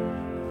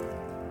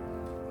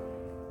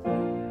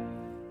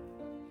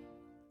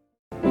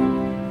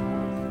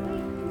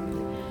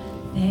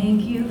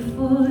 Thank you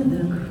for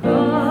the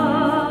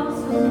cross,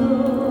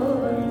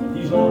 Lord.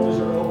 These altars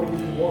are open. You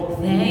can walk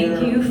over here.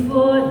 Thank you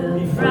for the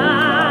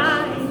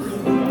price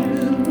you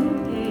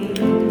paid,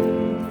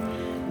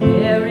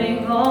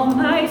 bearing all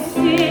my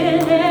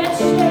sin and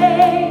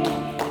shame.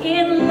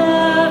 In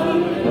love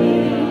you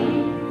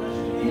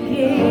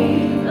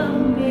gave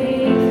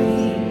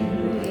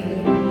amazing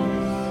grace.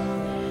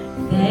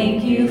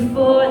 Thank you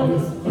for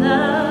this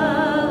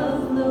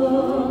love,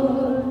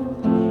 Lord.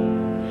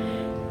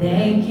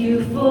 Thank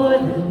you for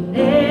the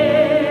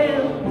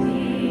nail-pierced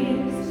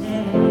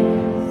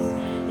hands.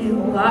 You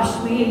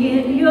washed me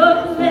in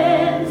your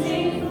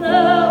cleansing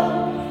flow.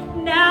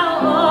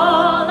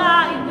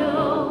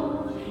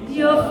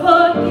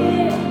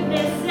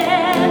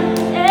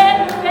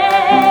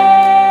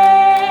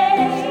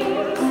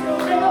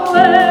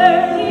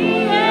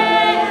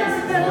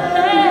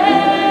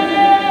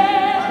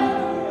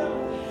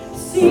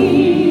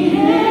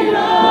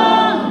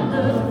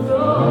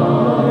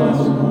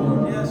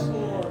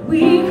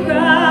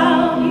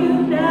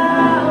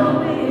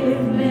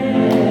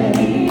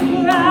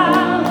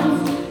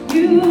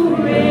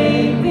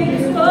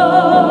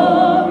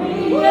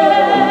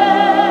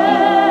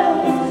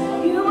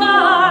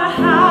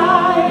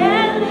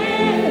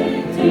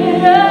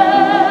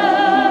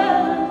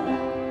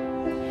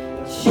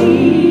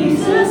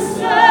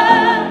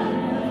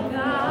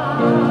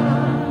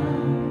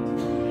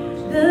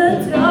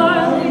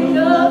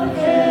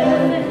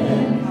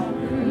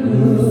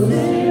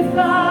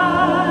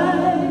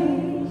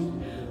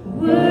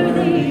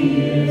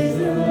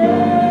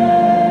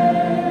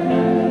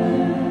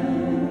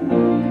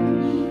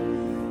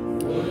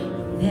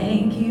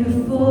 Thank you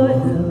for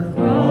the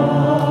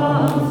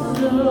cross,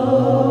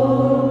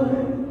 Lord.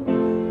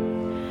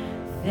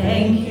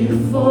 Thank you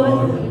for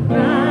the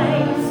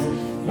price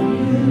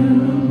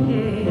you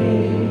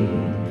paid,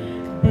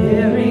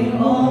 bearing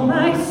all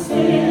my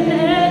sin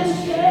and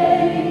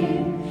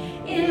shame.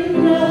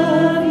 In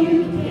love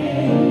you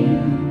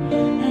came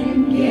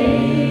and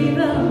gave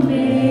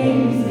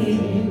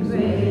amazing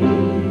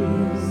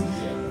grace.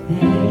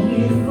 Thank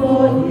you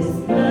for this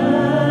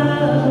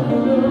love,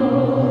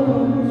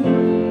 Lord.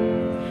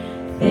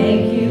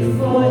 Thank you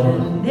for the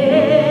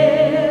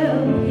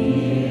nail-pierced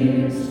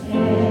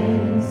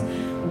hands.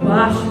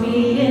 Wash me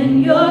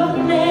in your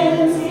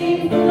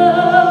cleansing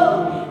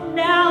flow.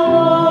 Now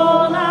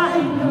all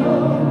I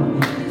know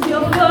is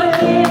your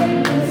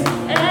forgiveness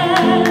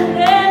and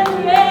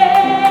grace.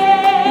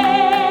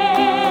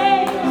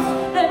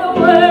 And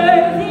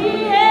worthy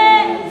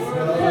is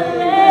the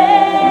Lamb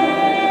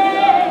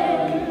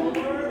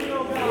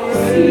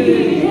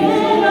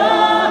seated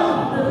on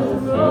the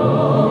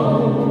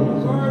throne.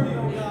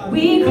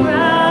 We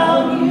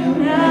crown you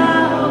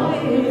now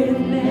with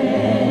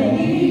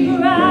many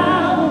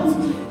crowns.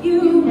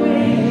 You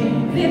reign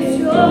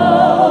victorious.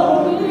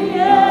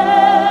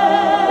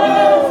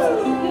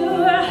 You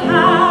are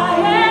high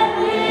and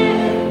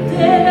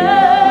lifted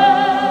up.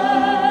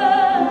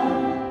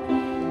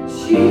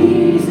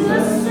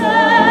 Jesus,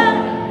 Son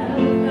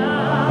of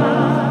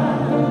God,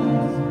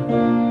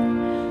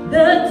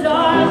 the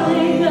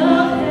darling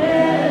of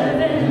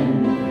heaven,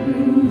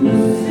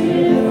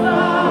 crucified.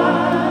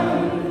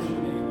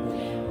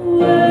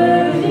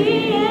 Worthy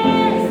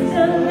is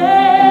the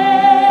Lamb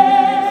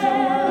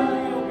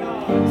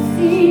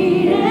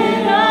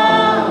seated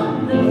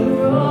on the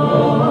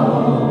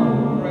throne.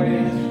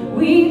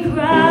 We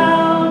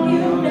crown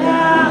you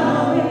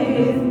now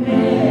with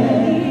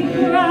many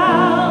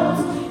crowns.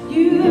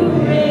 You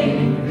reign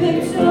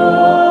victorious.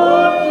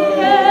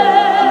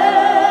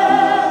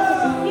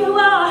 You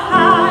are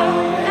high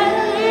and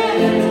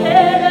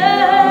lifted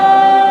up.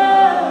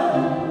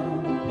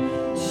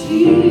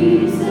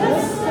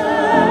 Jesus,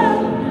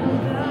 Son of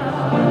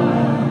God,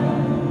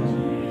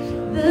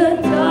 the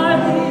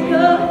darling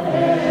of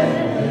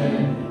heaven,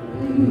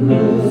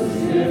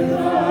 crucified.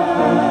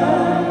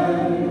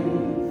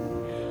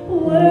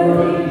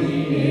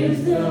 Worthy is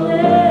the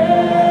Lamb.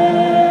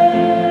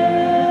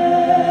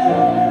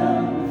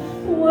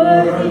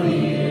 Worthy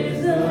is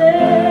the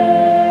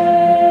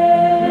Lamb.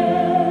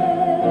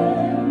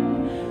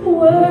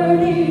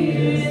 Worthy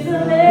is the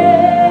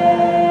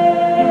Lamb.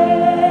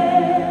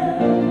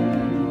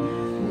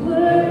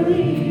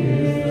 Worthy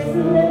is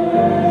the Lamb.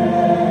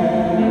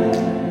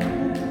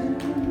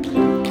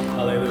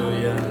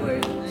 Hallelujah.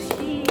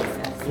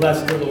 Jesus. Bless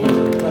the Lord.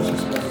 Bless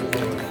us, bless the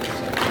Lord.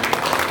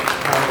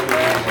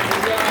 Hallelujah.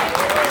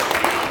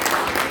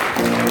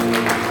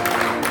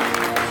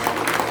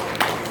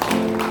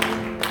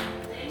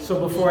 So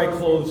before I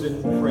close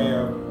in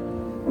prayer,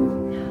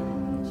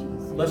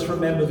 let's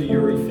remember the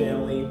Uri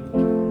family.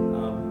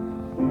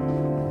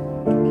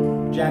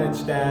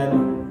 Janet's dad,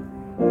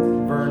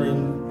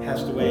 Vernon,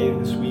 passed away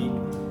this week,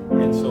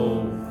 and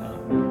so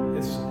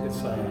it's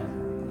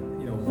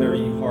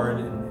very hard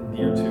and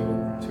dear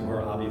to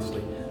her,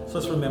 obviously. So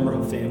let's remember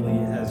her family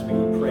as we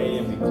pray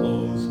and we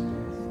close,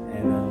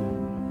 and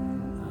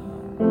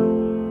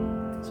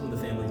some of the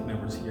family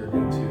members here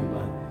now too.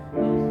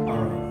 All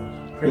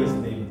right, praise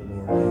the name of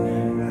the Lord.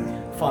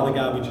 Amen. Father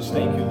God, we just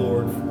thank you,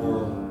 Lord,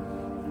 for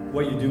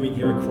what you're doing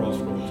here at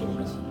Crossroads,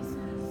 Lord.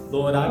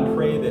 Lord, I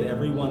pray that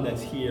everyone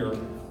that's here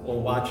or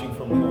watching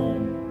from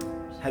home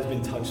has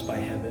been touched by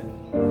heaven.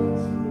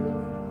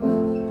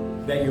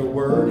 That your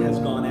word has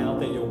gone out,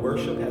 that your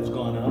worship has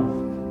gone up,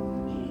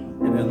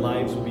 and that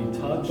lives will be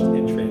touched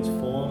and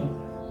transformed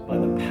by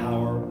the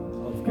power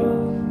of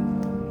God.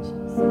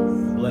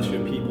 Bless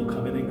your people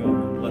coming and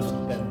going. Bless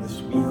them this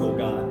week, oh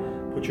God.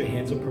 Put your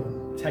hands of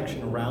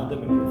protection around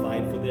them and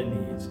provide for their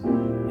needs.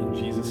 In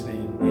Jesus'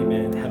 name,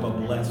 amen. Have a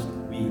blessed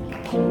week.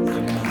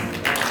 Amen.